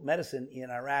medicine in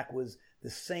Iraq was the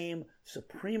same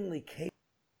supremely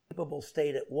capable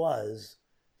state it was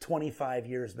 25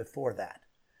 years before that,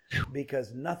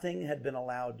 because nothing had been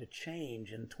allowed to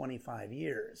change in 25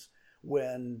 years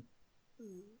when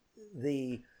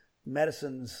the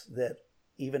medicines that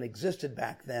even existed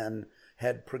back then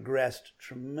had progressed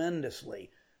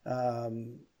tremendously.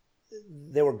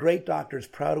 They were great doctors,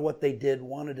 proud of what they did,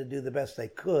 wanted to do the best they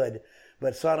could,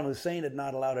 but Saddam Hussein had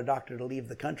not allowed a doctor to leave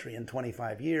the country in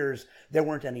 25 years. There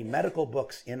weren't any medical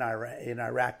books in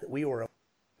Iraq that we were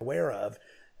aware of.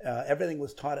 Everything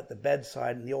was taught at the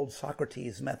bedside in the old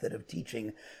Socrates method of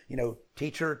teaching.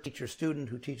 Teacher, teacher, student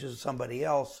who teaches somebody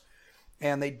else.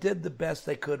 And they did the best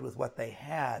they could with what they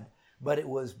had, but it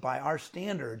was, by our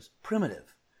standards,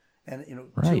 primitive. And,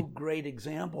 Right. two great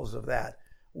examples of that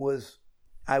was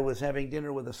I was having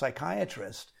dinner with a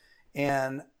psychiatrist,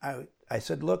 and I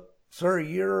said, look, sir,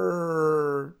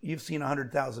 you've seen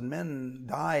 100,000 men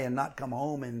die and not come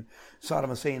home in Saddam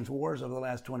Hussein's wars over the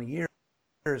last 20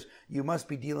 years. You must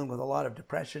be dealing with a lot of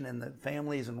depression in the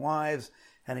families and wives.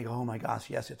 And he goes, oh my gosh,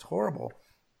 yes, it's horrible.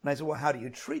 And I said, well, how do you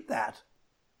treat that?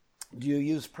 Do you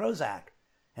use Prozac?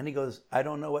 And he goes, I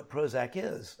don't know what Prozac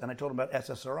is. And I told him about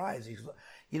SSRIs. He goes,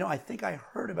 I think I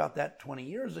heard about that 20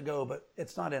 years ago, but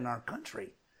it's not in our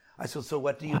country. I said, so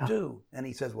what do you do? And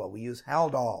he says, well, we use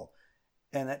Haldol.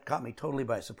 And that caught me totally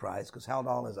by surprise, because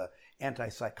Haldol is an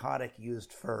antipsychotic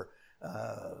used for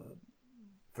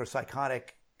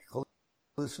psychotic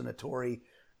hallucinatory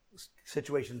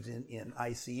situations in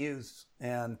ICUs.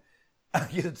 And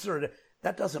you sort of,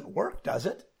 that doesn't work, does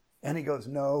it? And he goes,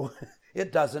 no,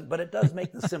 it doesn't, but it does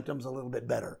make the symptoms a little bit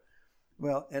better.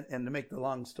 Well, and to make the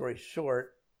long story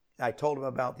short, I told him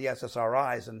about the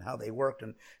SSRIs and how they worked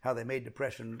and how they made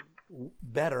depression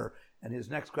better. And his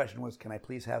next question was, can I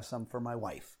please have some for my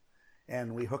wife?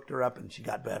 And we hooked her up and she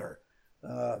got better.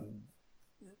 The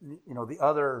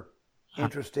other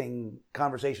interesting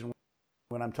conversation,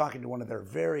 when I'm talking to one of their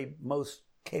very most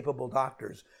capable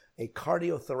doctors, a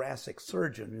cardiothoracic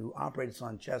surgeon who operates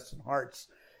on chests and hearts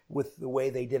with the way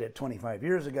they did it 25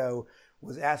 years ago,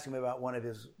 was asking me about one of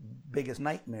his biggest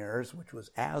nightmares, which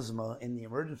was asthma in the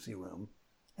emergency room.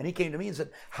 And he came to me and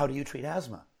said, how do you treat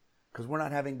asthma? Because we're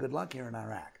not having good luck here in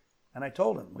Iraq. And I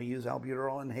told him, we use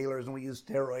albuterol inhalers and we use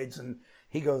steroids. And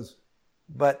he goes,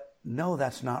 but no,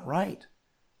 that's not right.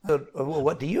 I said, well,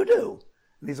 what do you do?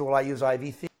 And he said, well, I use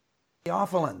IV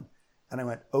theophylline. And I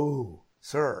went, oh,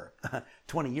 sir,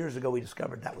 20 years ago we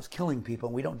discovered that was killing people,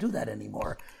 and we don't do that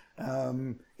anymore.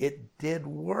 It did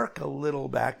work a little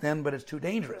back then, but it's too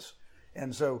dangerous.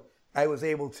 And so I was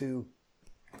able to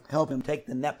help him take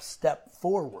the next step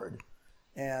forward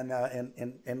and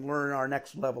learn our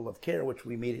next level of care, which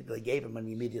we immediately gave him and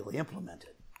immediately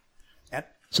implemented.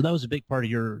 So that was a big part of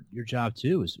your job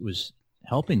too, was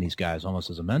helping these guys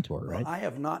almost as a mentor, right? Well, I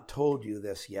have not told you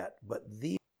this yet, but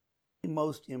the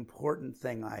most important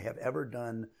thing I have ever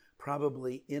done,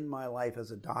 probably in my life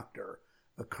as a doctor,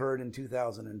 occurred in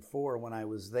 2004 when I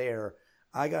was there.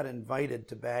 I got invited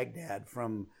to Baghdad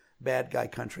from bad guy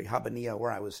country, Habbaniyah,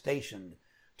 where I was stationed,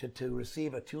 to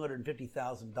receive a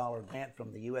 $250,000 grant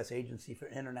from the U.S. Agency for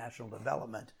International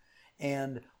Development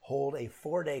and hold a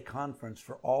 4-day conference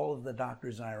for all of the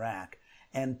doctors in Iraq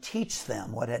and teach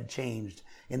them what had changed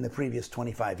in the previous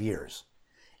 25 years.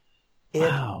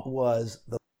 It was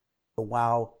the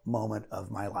wow moment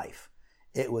of my life.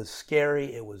 It was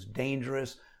scary. It was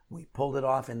dangerous. We pulled it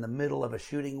off in the middle of a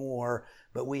shooting war,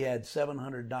 but we had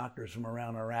 700 doctors from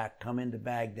around Iraq come into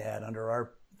Baghdad under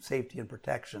our safety and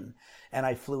protection. And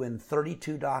I flew in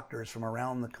 32 doctors from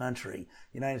around the country,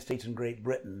 United States and Great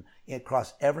Britain,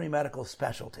 across every medical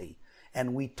specialty.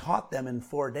 And we taught them in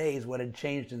 4 days what had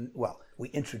changed we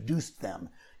introduced them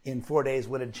in 4 days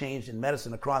what had changed in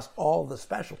medicine across all the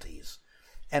specialties.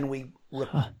 And we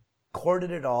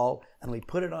recorded it all, and we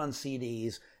put it on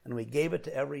CDs, and we gave it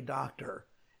to every doctor.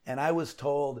 And I was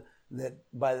told that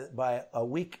by a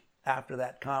week after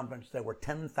that conference, there were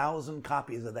 10,000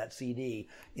 copies of that CD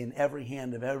in every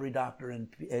hand of every doctor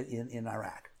in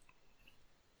Iraq.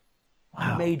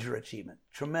 Wow. Major achievement,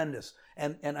 tremendous.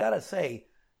 And I gotta say,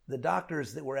 the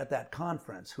doctors that were at that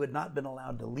conference who had not been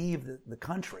allowed to leave the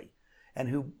country and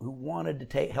who wanted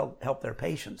to help their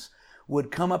patients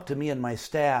would come up to me and my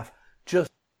staff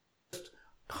just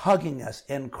hugging us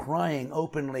and crying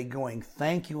openly, going,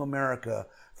 thank you, America,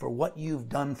 for what you've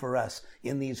done for us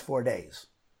in these 4 days.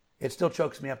 It still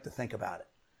chokes me up to think about it.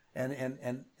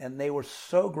 And they were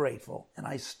so grateful. And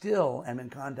I still am in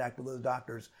contact with those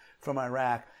doctors from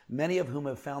Iraq, many of whom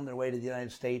have found their way to the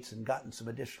United States and gotten some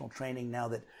additional training now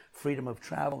that freedom of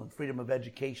travel and freedom of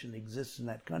education exists in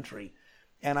that country.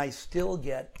 And I still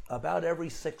get about every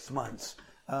 6 months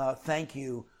thank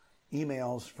you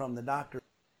emails from the doctors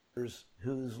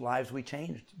whose lives we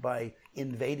changed by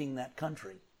invading that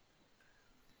country.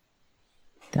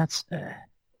 That's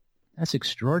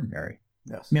extraordinary.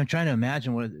 Yes. I mean, I'm trying to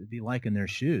imagine what it'd be like in their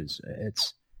shoes.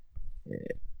 It's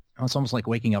almost like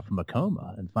waking up from a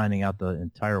coma and finding out the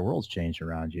entire world's changed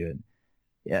around you. And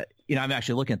yeah, I'm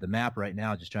actually looking at the map right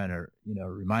now, just trying to,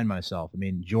 remind myself. I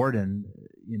mean, Jordan,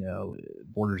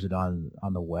 borders it on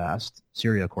the west.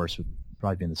 Syria, of course, would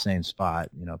probably be in the same spot.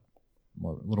 A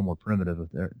little more primitive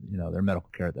with their medical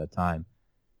care at that time.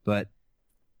 but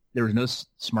there was no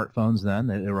smartphones then.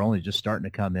 They were only just starting to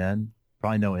come in,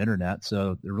 probably no internet.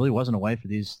 So there really wasn't a way for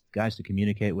these guys to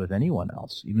communicate with anyone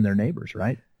else, even their neighbors,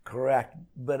 right? Correct.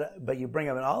 But you bring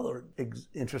up another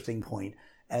interesting point.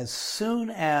 As soon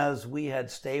as we had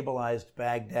stabilized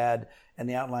Baghdad and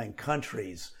the outlying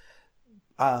countries,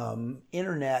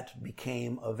 internet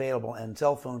became available and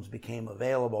cell phones became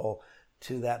available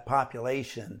to that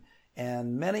population.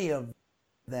 And many of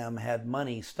them had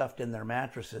money stuffed in their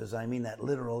mattresses. I mean that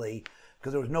literally,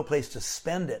 because there was no place to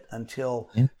spend it until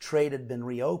trade had been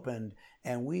reopened.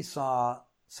 And we saw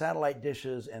satellite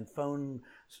dishes and phone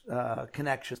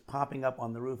connections popping up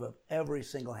on the roof of every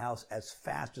single house as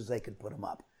fast as they could put them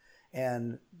up.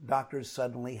 And doctors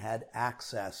suddenly had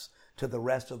access to the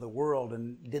rest of the world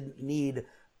and didn't need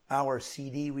our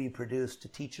CD we produced to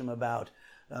teach them about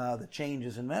the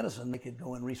changes in medicine. They could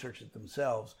go and research it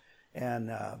themselves. And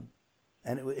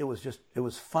it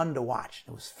was fun to watch.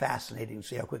 It was fascinating to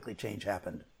see how quickly change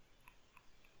happened.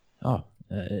 Oh,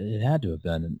 it had to have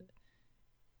been.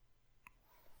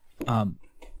 And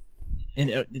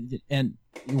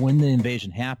when the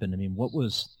invasion happened, I mean, what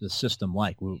was the system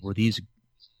like?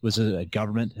 Was it a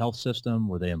government health system?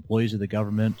 Were they employees of the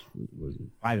government? Was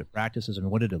it private practices? I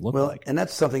mean, what did it look like? And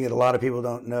that's something that a lot of people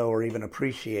don't know or even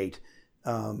appreciate.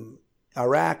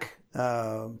 Iraq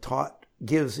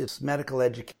gives its medical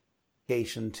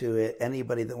education to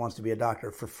anybody that wants to be a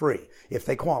doctor for free, if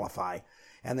they qualify.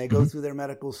 And they go through their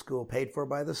medical school paid for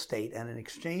by the state. And in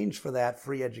exchange for that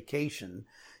free education,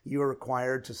 you are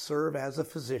required to serve as a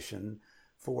physician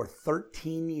for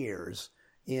 13 years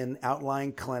in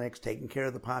outlying clinics taking care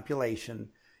of the population.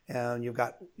 And you've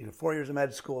got 4 years of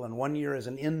med school and 1 year as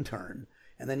an intern.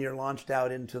 And then you're launched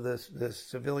out into the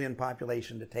civilian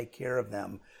population to take care of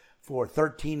them for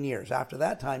 13 years. After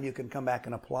that time, you can come back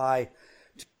and apply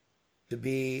to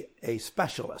be a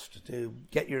specialist, to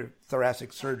get your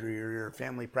thoracic surgery or your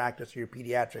family practice or your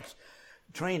pediatrics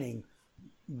training.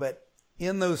 But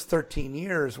in those 13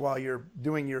 years, while you're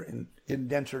doing your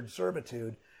indentured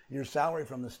servitude, your salary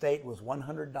from the state was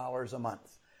 $100 a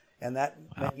month. And that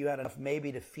meant you had enough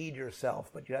maybe to feed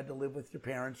yourself, but you had to live with your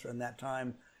parents during that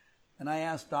time. And I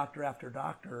asked doctor after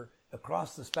doctor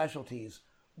across the specialties,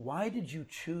 why did you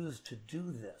choose to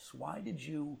do this? Why did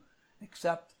you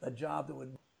accept a job that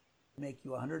would make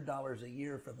you $100 a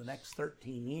year for the next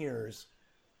 13 years?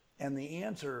 And the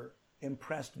answer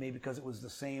impressed me because it was the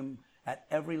same at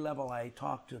every level I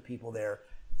talked to people there.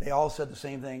 They all said the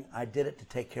same thing. I did it to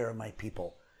take care of my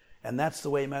people. And that's the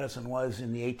way medicine was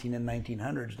in the 18 and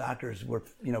 1900s. Doctors were,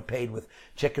 paid with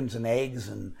chickens and eggs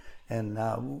and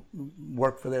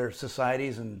worked for their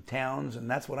societies and towns. And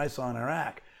that's what I saw in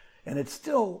Iraq. And it's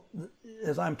still,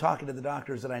 as I'm talking to the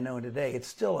doctors that I know today, it's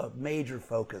still a major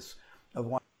focus of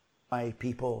why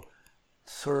people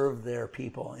serve their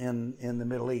people in the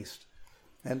Middle East.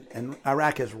 And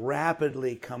Iraq has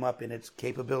rapidly come up in its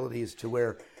capabilities to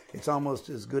where it's almost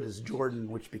as good as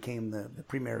Jordan, which became the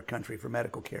premier country for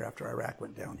medical care after Iraq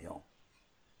went downhill.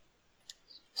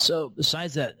 So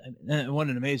besides that, what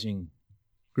an amazing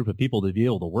group of people to be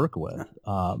able to work with.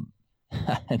 I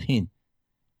mean,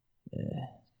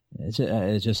 it's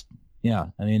just, yeah.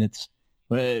 I mean, it's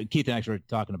Keith and I were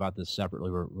talking about this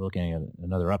separately. We're looking at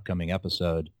another upcoming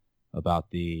episode about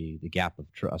the gap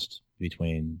of trust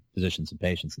between physicians and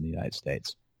patients in the United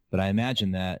States. But I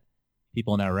imagine that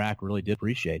people in Iraq really did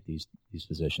appreciate these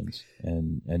physicians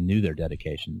and knew their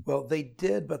dedication. Well, they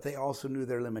did, but they also knew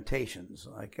their limitations.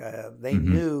 Like they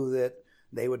knew that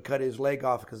they would cut his leg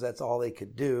off because that's all they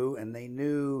could do, and they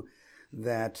knew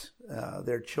that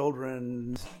their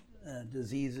children's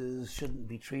diseases shouldn't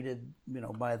be treated,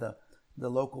 by the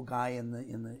local guy in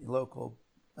the local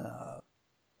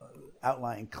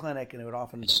outlying clinic, and it would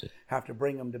often have to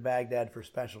bring them to Baghdad for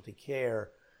specialty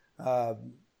care.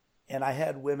 And I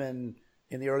had women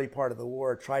in the early part of the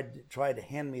war tried to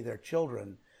hand me their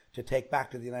children to take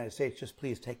back to the United States. Just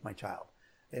please take my child.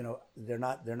 They're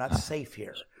not safe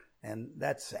here, and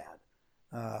that's sad.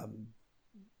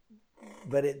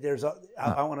 But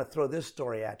I want to throw this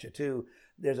story at you too.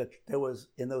 There was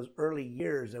in those early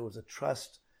years there was a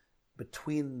trust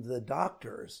between the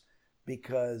doctors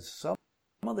because some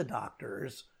of the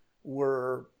doctors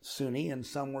were Sunni and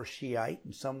some were Shiite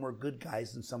and some were good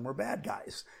guys and some were bad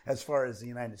guys as far as the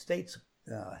United States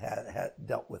had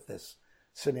dealt with this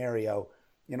scenario.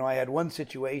 I had one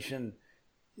situation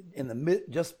in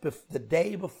the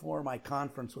day before my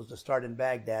conference was to start in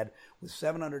Baghdad with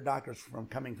 700 doctors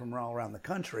coming from all around the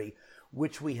country,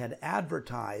 which we had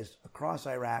advertised across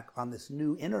Iraq on this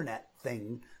new internet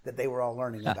thing that they were all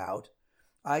learning about.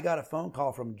 I got a phone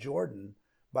call from Jordan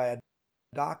by a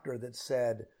doctor that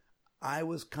said, I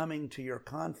was coming to your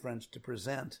conference to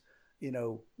present,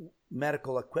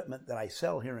 medical equipment that I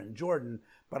sell here in Jordan,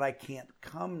 but I can't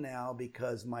come now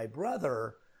because my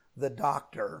brother, the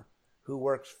doctor who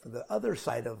works for the other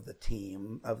side of the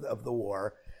team of the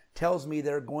war, tells me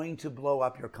they're going to blow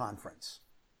up your conference.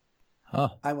 Huh.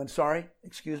 I went, sorry,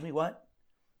 excuse me, what?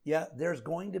 Yeah, there's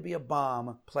going to be a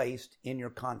bomb placed in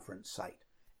your conference site,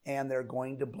 and they're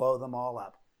going to blow them all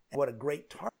up. And what a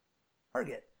great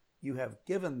target you have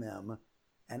given them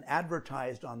and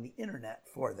advertised on the internet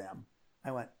for them.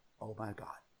 I went, oh my God,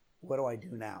 what do I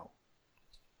do now?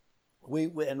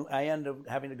 And I ended up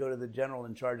having to go to the general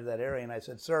in charge of that area, and I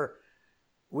said, sir,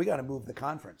 we got to move the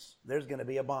conference. There's going to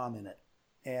be a bomb in it.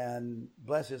 And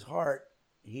bless his heart,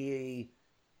 he,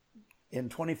 in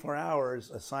 24 hours,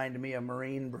 assigned me a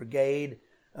Marine brigade,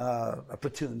 a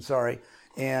platoon,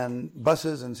 and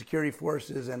buses and security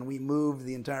forces, and we moved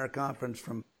the entire conference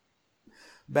from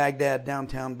Baghdad,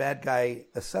 downtown Bad Guy,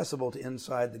 accessible to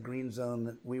inside the green zone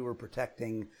that we were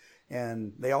protecting.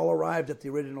 And they all arrived at the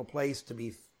original place to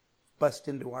be bussed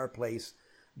into our place.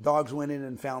 Dogs went in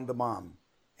and found the bomb.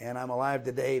 And I'm alive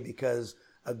today because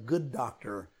a good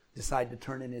doctor decided to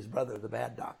turn in his brother, the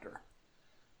bad doctor.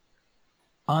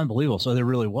 Unbelievable. So there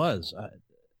really was.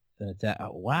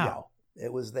 Wow. Yeah,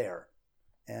 it was there.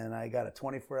 And I got a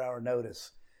 24-hour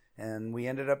notice. And we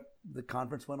ended up, the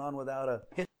conference went on without a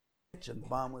hitch, and the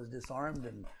bomb was disarmed.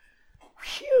 And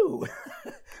phew,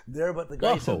 there but the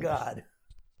grace of God.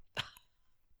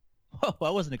 Oh,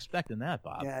 I wasn't expecting that,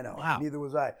 Bob. Yeah, I know. Wow. Neither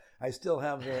was I. I still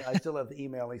have the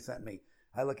email he sent me.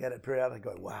 I look at it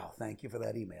periodically and go, wow, thank you for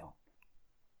that email.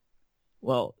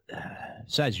 Well,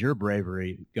 besides your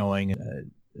bravery going,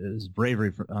 is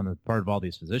bravery on the part of all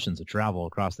these physicians to travel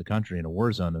across the country in a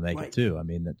war zone to make it too. I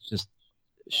mean, that just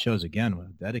shows again how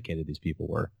dedicated these people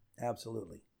were.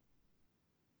 Absolutely.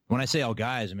 When I say all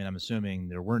guys, I mean, I'm assuming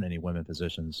there weren't any women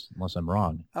physicians, unless I'm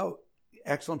wrong. Oh,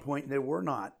 excellent point. There were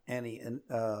not any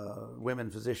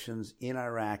women physicians in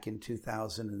Iraq in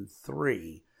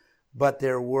 2003, but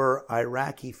there were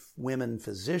Iraqi women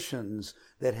physicians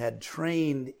that had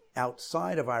trained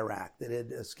outside of Iraq, that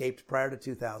had escaped prior to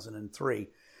 2003,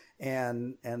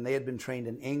 and they had been trained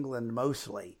in England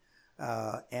mostly.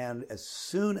 And as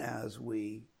soon as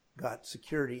we got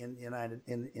security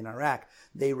in Iraq,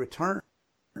 they returned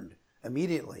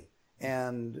immediately,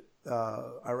 and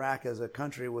Iraq as a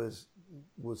country was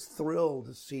thrilled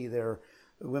to see their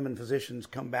women physicians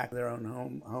come back to their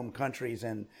own home countries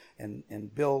and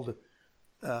build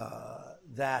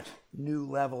that new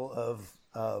level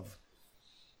of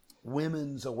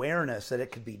women's awareness that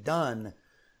it could be done.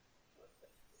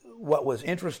 What was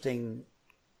interesting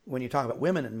when you talk about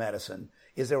women in medicine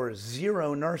is there were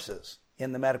 0 nurses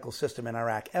in the medical system in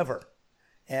Iraq ever,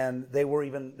 and they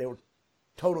were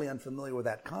totally unfamiliar with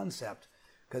that concept,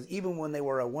 because even when they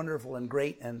were a wonderful and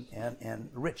great and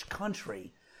rich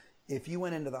country, if you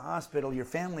went into the hospital, your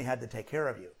family had to take care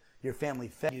of you. Your family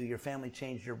fed you. Your family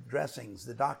changed your dressings.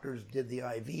 The doctors did the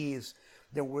IVs.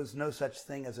 There was no such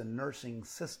thing as a nursing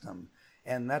system.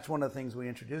 And that's one of the things we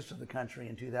introduced to the country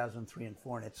in 2003 and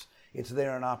 4, and it's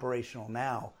there and operational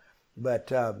now.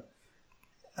 But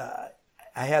I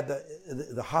had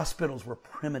the hospitals were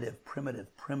primitive.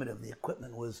 The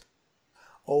equipment was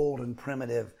old and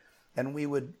primitive. And we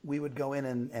would go in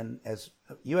and as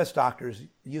U.S. doctors,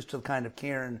 used to the kind of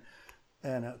care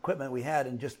and equipment we had,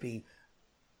 and just be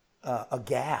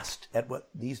aghast at what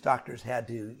these doctors had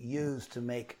to use to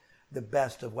make the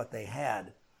best of what they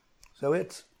had. So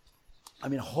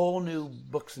whole new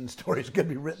books and stories could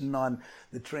be written on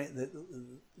the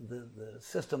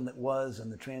system that was and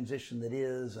the transition that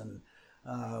is, and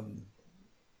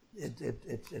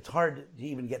it's hard to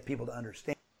even get people to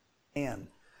understand.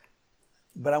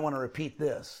 But I want to repeat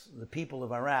this. The people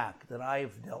of Iraq that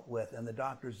I've dealt with and the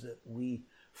doctors that we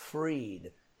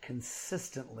freed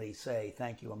consistently say,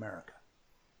 thank you, America.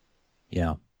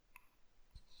 Yeah.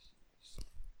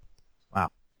 Wow.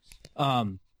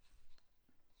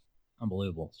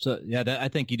 Unbelievable. So, yeah, I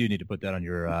think you do need to put that on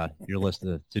your list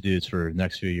of to-dos for the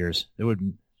next few years. It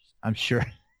would, I'm sure,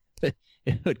 it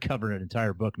would cover an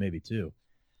entire book, maybe two.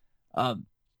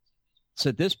 So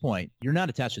at this point, you're not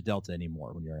attached to Delta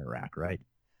anymore when you're in Iraq, right?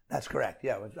 That's correct.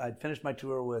 Yeah, I finished my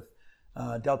tour with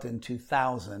Delta in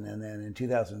 2000, and then in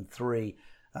 2003,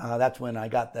 that's when I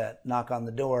got that knock on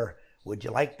the door. Would you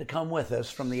like to come with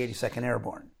us from the 82nd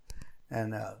Airborne?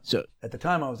 And so at the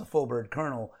time, I was a full bird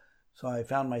colonel, so I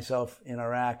found myself in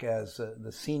Iraq as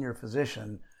the senior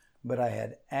physician, but I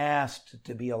had asked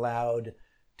to be allowed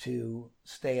to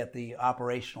stay at the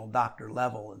operational doctor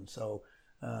level, and so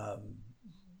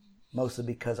mostly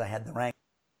because I had the rank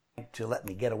to let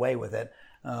me get away with it,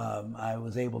 I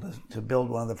was able to build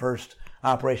one of the first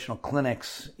operational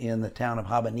clinics in the town of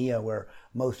Habanilla, where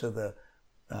most of the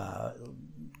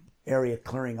area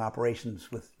clearing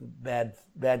operations with bad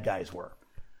guys were.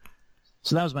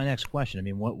 So that was my next question. I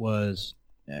mean, what was,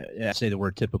 I say the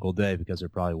word typical day because there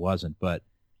probably wasn't, but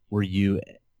were you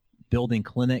building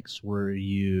clinics? Were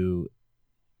you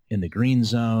in the green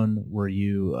zone? Were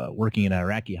you working in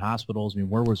Iraqi hospitals? I mean,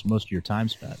 where was most of your time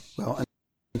spent? Well,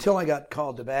 until I got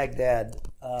called to Baghdad,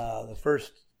 the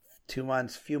first few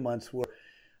months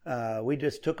were, we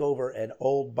just took over an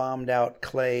old bombed out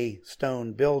clay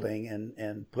stone building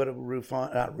and put a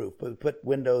but put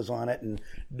windows on it and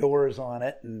doors on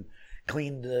it and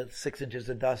cleaned 6 inches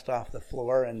of dust off the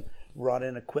floor and brought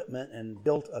in equipment and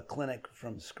built a clinic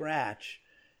from scratch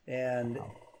and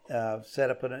set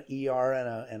up an ER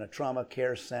and a trauma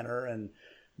care center and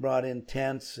brought in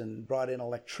tents and brought in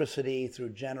electricity through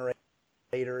generators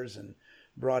and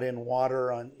brought in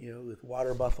water with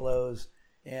water buffaloes.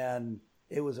 And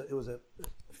it was a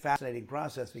fascinating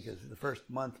process because the first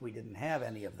month we didn't have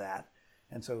any of that.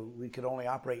 And so we could only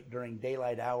operate during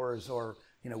daylight hours or,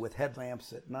 with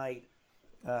headlamps at night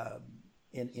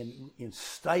in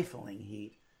stifling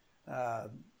heat.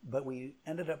 But we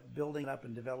ended up building up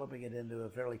and developing it into a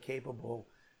fairly capable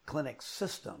clinic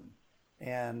system.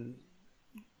 And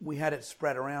we had it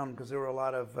spread around because there were a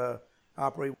lot of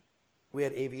we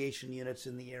had aviation units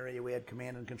in the area. We had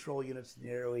command and control units in the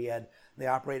area. We had the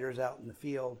operators out in the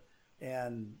field.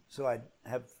 And so I'd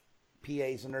have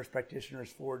PAs and nurse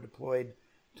practitioners forward deployed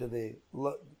to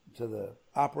the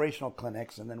operational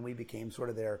clinics, and then we became sort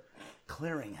of their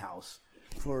clearinghouse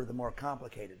for the more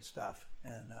complicated stuff.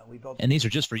 And we built. And these are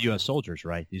just for U.S. soldiers,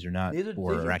 right? These are not these are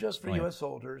Iraqi just for U.S.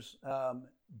 soldiers.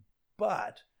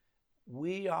 But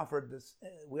we offered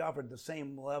the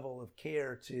same level of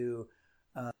care to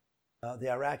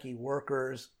the Iraqi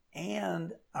workers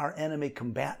and our enemy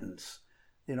combatants.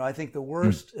 I think the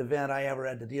worst event I ever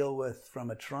had to deal with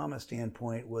from a trauma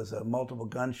standpoint was a multiple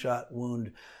gunshot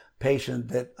wound patient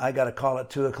that I got a call at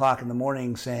 2:00 in the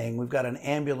morning saying, we've got an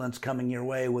ambulance coming your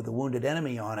way with a wounded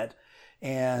enemy on it.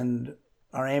 And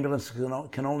our ambulance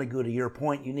can only go to your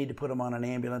point. You need to put them on an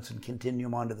ambulance and continue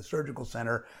them on to the surgical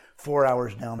center 4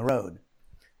 hours down the road.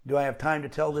 Do I have time to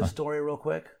tell this story real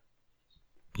quick?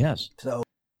 Yes. So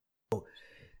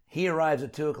he arrives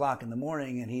at 2:00 in the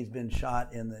morning and he's been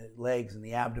shot in the legs and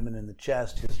the abdomen and the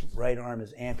chest. His right arm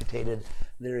is amputated.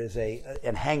 There is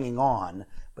and hanging on,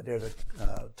 but there's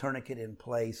a tourniquet in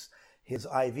place. His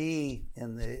IV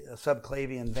in the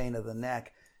subclavian vein of the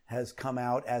neck has come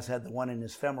out, as had the one in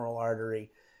his femoral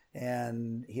artery.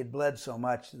 And he had bled so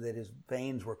much that his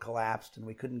veins were collapsed and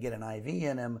we couldn't get an IV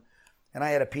in him. And I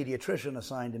had a pediatrician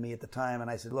assigned to me at the time. And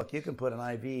I said, look, you can put an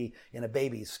IV in a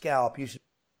baby's scalp. You should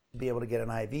be able to get an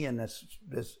IV in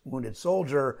this wounded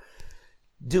soldier.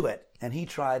 Do it. And he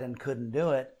tried and couldn't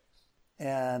do it.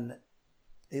 And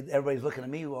everybody's looking at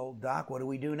me, well, doc, what do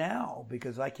we do now?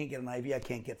 Because I can't get an IV. I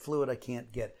can't get fluid. I can't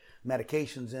get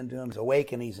medications into him. He's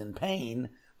awake and he's in pain,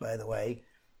 by the way.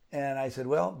 And I said,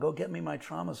 well, go get me my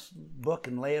trauma book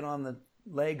and lay it on the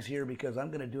legs here because I'm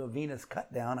going to do a venous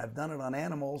cut down. I've done it on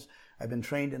animals. I've been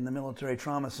trained in the military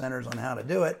trauma centers on how to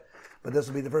do it, but this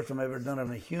will be the first time I've ever done it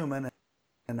on a human.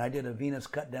 And I did a venous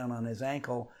cut down on his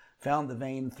ankle, found the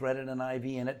vein, threaded an IV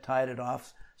in it, tied it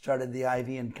off, started the IV,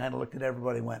 and kind of looked at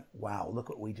everybody and went, wow, look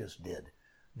what we just did.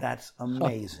 That's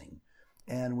amazing.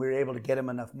 And we were able to get him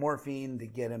enough morphine to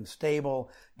get him stable,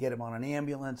 get him on an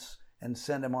ambulance, and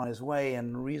send him on his way.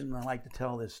 And the reason I like to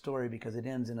tell this story, because it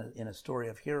ends in a story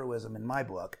of heroism in my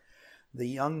book. The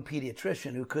young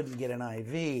pediatrician who couldn't get an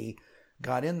IV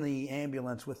got in the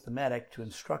ambulance with the medic to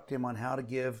instruct him on how to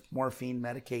give morphine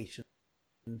medication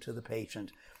to the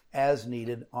patient as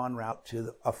needed en route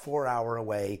to a 4-hour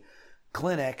away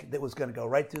clinic that was going to go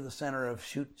right through the center of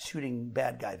shooting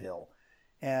bad guyville.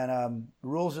 And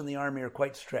rules in the Army are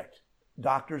quite strict.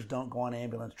 Doctors don't go on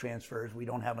ambulance transfers. We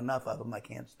don't have enough of them. I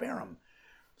can't spare them.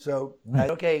 So,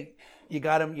 okay, you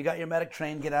got him. You got your medic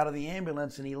trained. Get out of the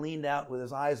ambulance. And he leaned out with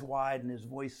his eyes wide and his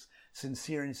voice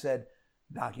sincere. And he said,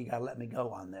 Doc, you got to let me go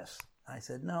on this. I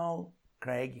said, no,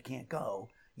 Craig, you can't go.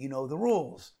 You know the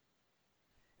rules.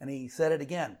 And he said it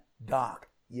again. Doc,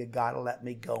 you got to let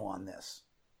me go on this.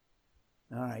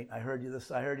 All right, I heard you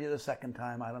the second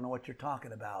time. I don't know what you're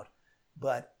talking about,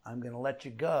 but I'm going to let you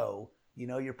go.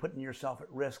 You're putting yourself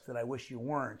at risk that I wish you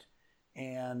weren't.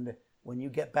 And when you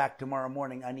get back tomorrow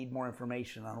morning, I need more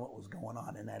information on what was going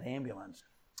on in that ambulance.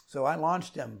 So I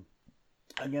launched him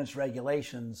against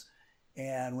regulations.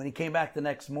 And when he came back the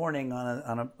next morning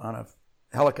on a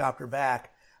helicopter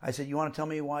back, I said, you want to tell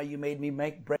me why you made me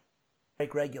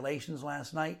break regulations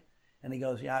last night? And he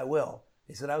goes, yeah, I will.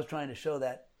 He said, I was trying to show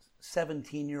that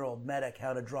 17-year-old medic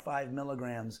how to draw 5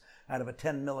 milligrams out of a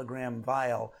 10 milligram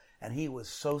vial, and he was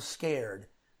so scared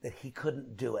that he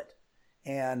couldn't do it.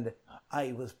 And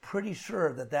I was pretty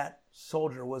sure that that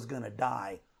soldier was going to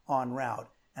die en route,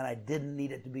 and I didn't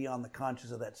need it to be on the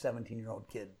conscience of that 17-year-old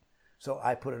kid. So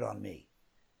I put it on me.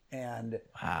 And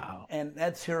Wow. And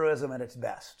that's heroism at its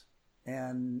best.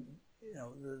 And you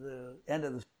know, the end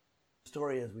of the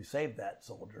story is we saved that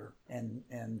soldier, and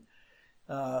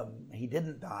he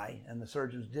didn't die, and the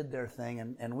surgeons did their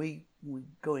thing. And we,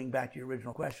 going back to your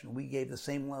original question, we gave the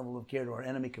same level of care to our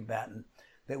enemy combatant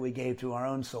that we gave to our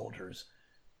own soldiers.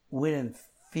 We didn't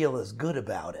feel as good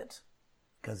about it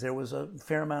because there was a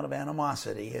fair amount of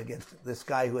animosity against this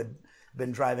guy who had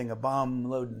been driving a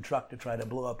bomb-loading truck to try to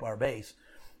blow up our base.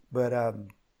 But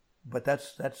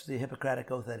that's the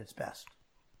Hippocratic Oath at its best.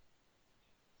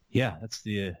 Yeah, that's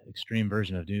the extreme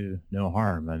version of do no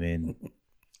harm. I mean,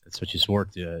 that's what you swore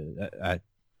to.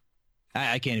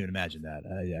 I can't even imagine that.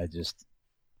 I just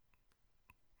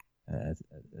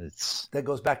it's that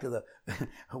goes back to the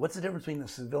what's the difference between the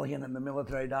civilian and the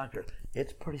military doctor?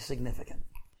 It's pretty significant.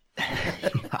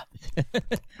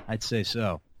 I'd say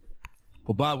so.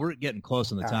 Well, Bob, we're getting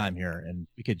close on the time here, and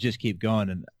we could just keep going.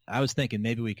 And I was thinking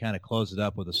maybe we kind of close it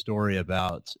up with a story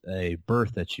about a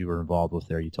birth that you were involved with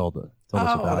there. You told us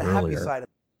about the earlier. Happy side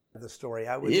of the story.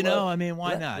 I would I mean,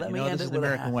 why not? This is the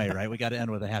American way, happy. right? We got to end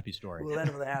with a happy story. We'll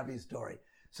end with a happy story.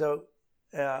 So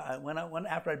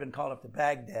after I'd been called up to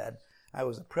Baghdad, I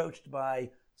was approached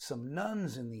by some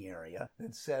nuns in the area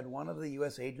that said one of the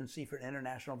U.S. Agency for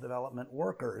International Development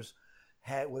workers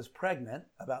was pregnant,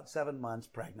 about 7 months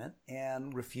pregnant,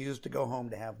 and refused to go home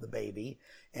to have the baby.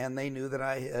 And they knew that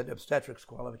I had obstetrics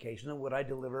qualification, and would I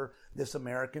deliver this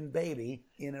American baby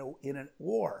in a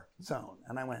war zone?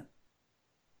 And I went,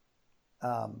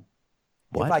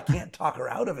 if I can't talk her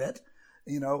out of it,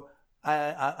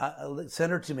 I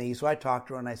sent her to me. So I talked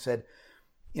to her and I said,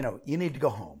 you need to go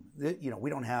home. We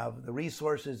don't have the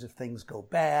resources if things go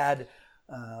bad.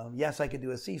 Yes, I could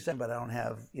do a C-section, but I don't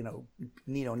have,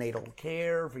 neonatal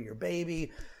care for your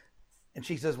baby. And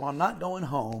she says, well, I'm not going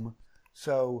home,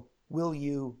 so will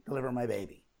you deliver my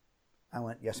baby? I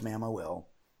went, yes, ma'am, I will.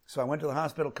 So I went to the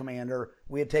hospital commander.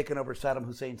 We had taken over Saddam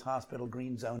Hussein's hospital,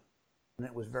 Green Zone, and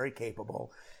it was very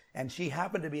capable. And she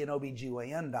happened to be an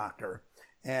OBGYN doctor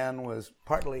and was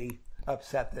partly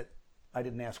upset that I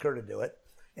didn't ask her to do it.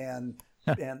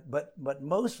 But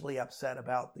mostly upset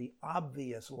about the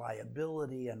obvious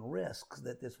liability and risks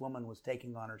that this woman was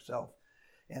taking on herself.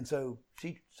 And so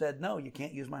she said, no, you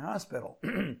can't use my hospital.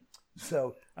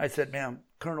 So I said, ma'am,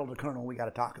 colonel to colonel, we got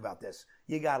to talk about this.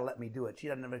 You got to let me do it. She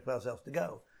doesn't have anybody else to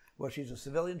go. Well, she's a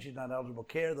civilian. She's not eligible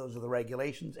care. Those are the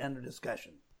regulations. End of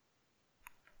discussion.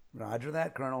 Roger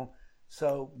that, Colonel.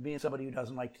 So being somebody who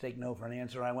doesn't like to take no for an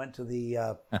answer, I went to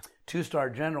the two-star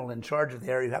general in charge of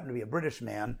the area, who happened to be a British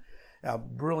man, a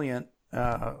brilliant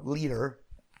leader.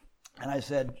 And I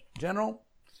said, General,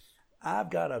 I've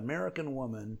got an American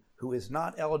woman who is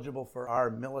not eligible for our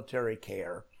military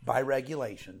care by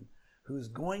regulation, who's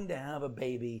going to have a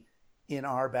baby in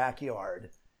our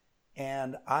backyard.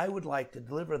 And I would like to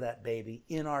deliver that baby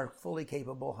in our fully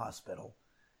capable hospital.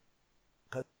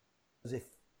 Because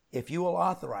if you will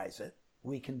authorize it,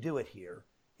 we can do it here.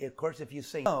 Of course, if you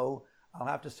say no, I'll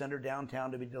have to send her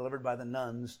downtown to be delivered by the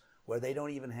nuns where they don't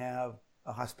even have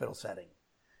a hospital setting.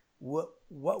 What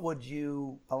would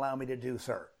you allow me to do,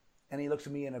 sir? And he looks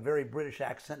at me in a very British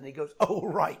accent and he goes, oh,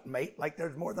 right, mate, like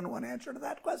there's more than one answer to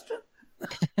that question?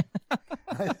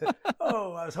 I said,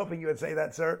 oh, I was hoping you would say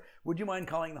that, sir. Would you mind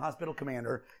calling the hospital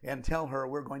commander and tell her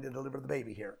we're going to deliver the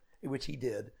baby here? Which he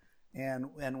did.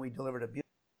 And we delivered a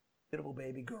beautiful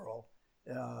baby girl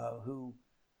who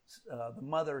the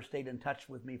mother stayed in touch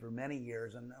with me for many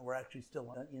years, and we're actually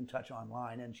still in touch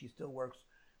online, and she still works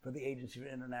for the Agency for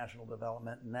International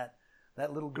Development, and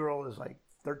that little girl is like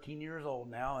 13 years old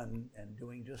now and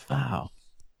doing just fine. Wow.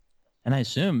 And I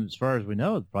assume, as far as we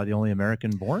know, probably the only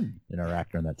American born in Iraq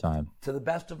during that time. To the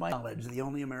best of my knowledge, the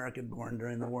only American born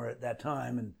during the war at that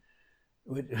time, and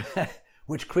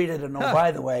which created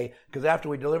by the way, because after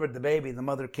we delivered the baby, the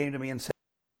mother came to me and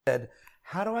said,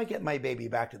 how do I get my baby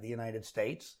back to the United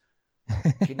States?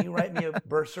 Can you write me a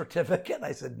birth certificate?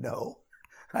 I said, no,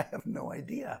 I have no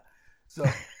idea. So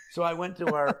I went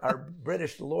to our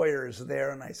British lawyers there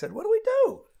and I said, what do we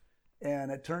do?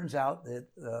 And it turns out that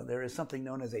there is something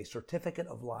known as a certificate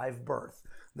of live birth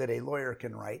that a lawyer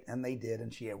can write, and they did,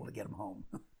 and she able to get them home.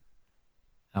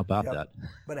 How about that?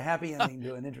 But a happy ending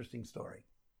to an interesting story.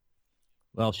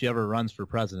 Well, if she ever runs for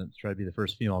president, try to be the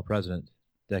first female president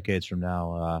decades from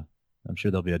now, I'm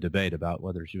sure there'll be a debate about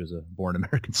whether she was a born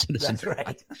American citizen. That's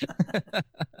right.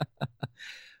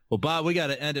 Well, Bob, we got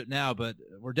to end it now, but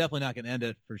we're definitely not going to end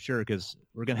it for sure because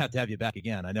we're going to have you back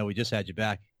again. I know we just had you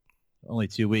back only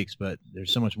 2 weeks, but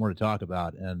there's so much more to talk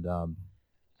about. And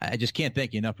I just can't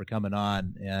thank you enough for coming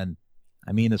on. And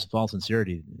I mean this with all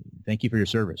sincerity. Thank you for your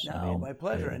service. No, I mean, my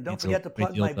pleasure. And don't forget to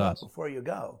plug my book before you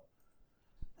go.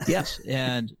 Yes,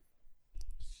 and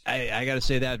I got to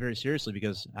say that very seriously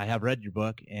because I have read your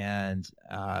book. And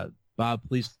Bob,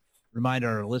 please remind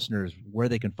our listeners where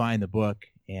they can find the book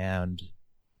and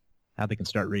how they can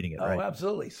start reading it. Oh, right?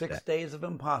 Absolutely. 6 Days of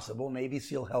Impossible, Navy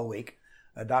SEAL Hell Week.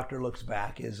 A Doctor Looks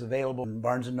Back is available in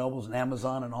Barnes & Nobles and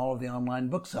Amazon and all of the online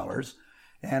booksellers.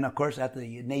 And, of course, at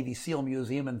the Navy SEAL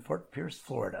Museum in Fort Pierce,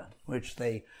 Florida, which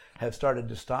they have started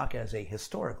to stock as a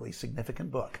historically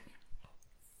significant book.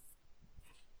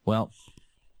 Well,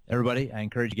 everybody, I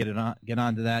encourage you to get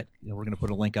onto that. We're going to put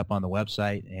a link up on the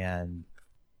website, and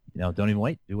don't even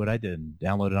wait. Do what I did and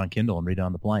download it on Kindle and read it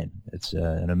on the plane. It's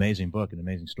an amazing book, an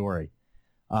amazing story.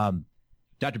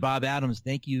 Dr. Bob Adams,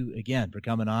 thank you again for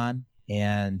coming on.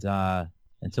 And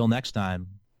until next time,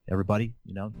 everybody,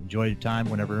 enjoy your time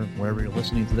wherever you're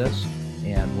listening to this,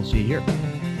 and we'll see you here.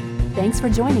 Thanks for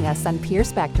joining us on Peer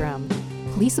Spectrum.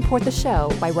 Please support the show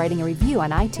by writing a review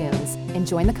on iTunes and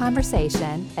join the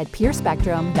conversation at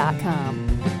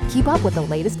peerspectrum.com. Keep up with the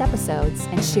latest episodes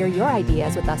and share your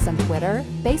ideas with us on Twitter,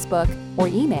 Facebook, or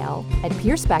email at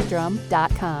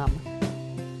peerspectrum.com.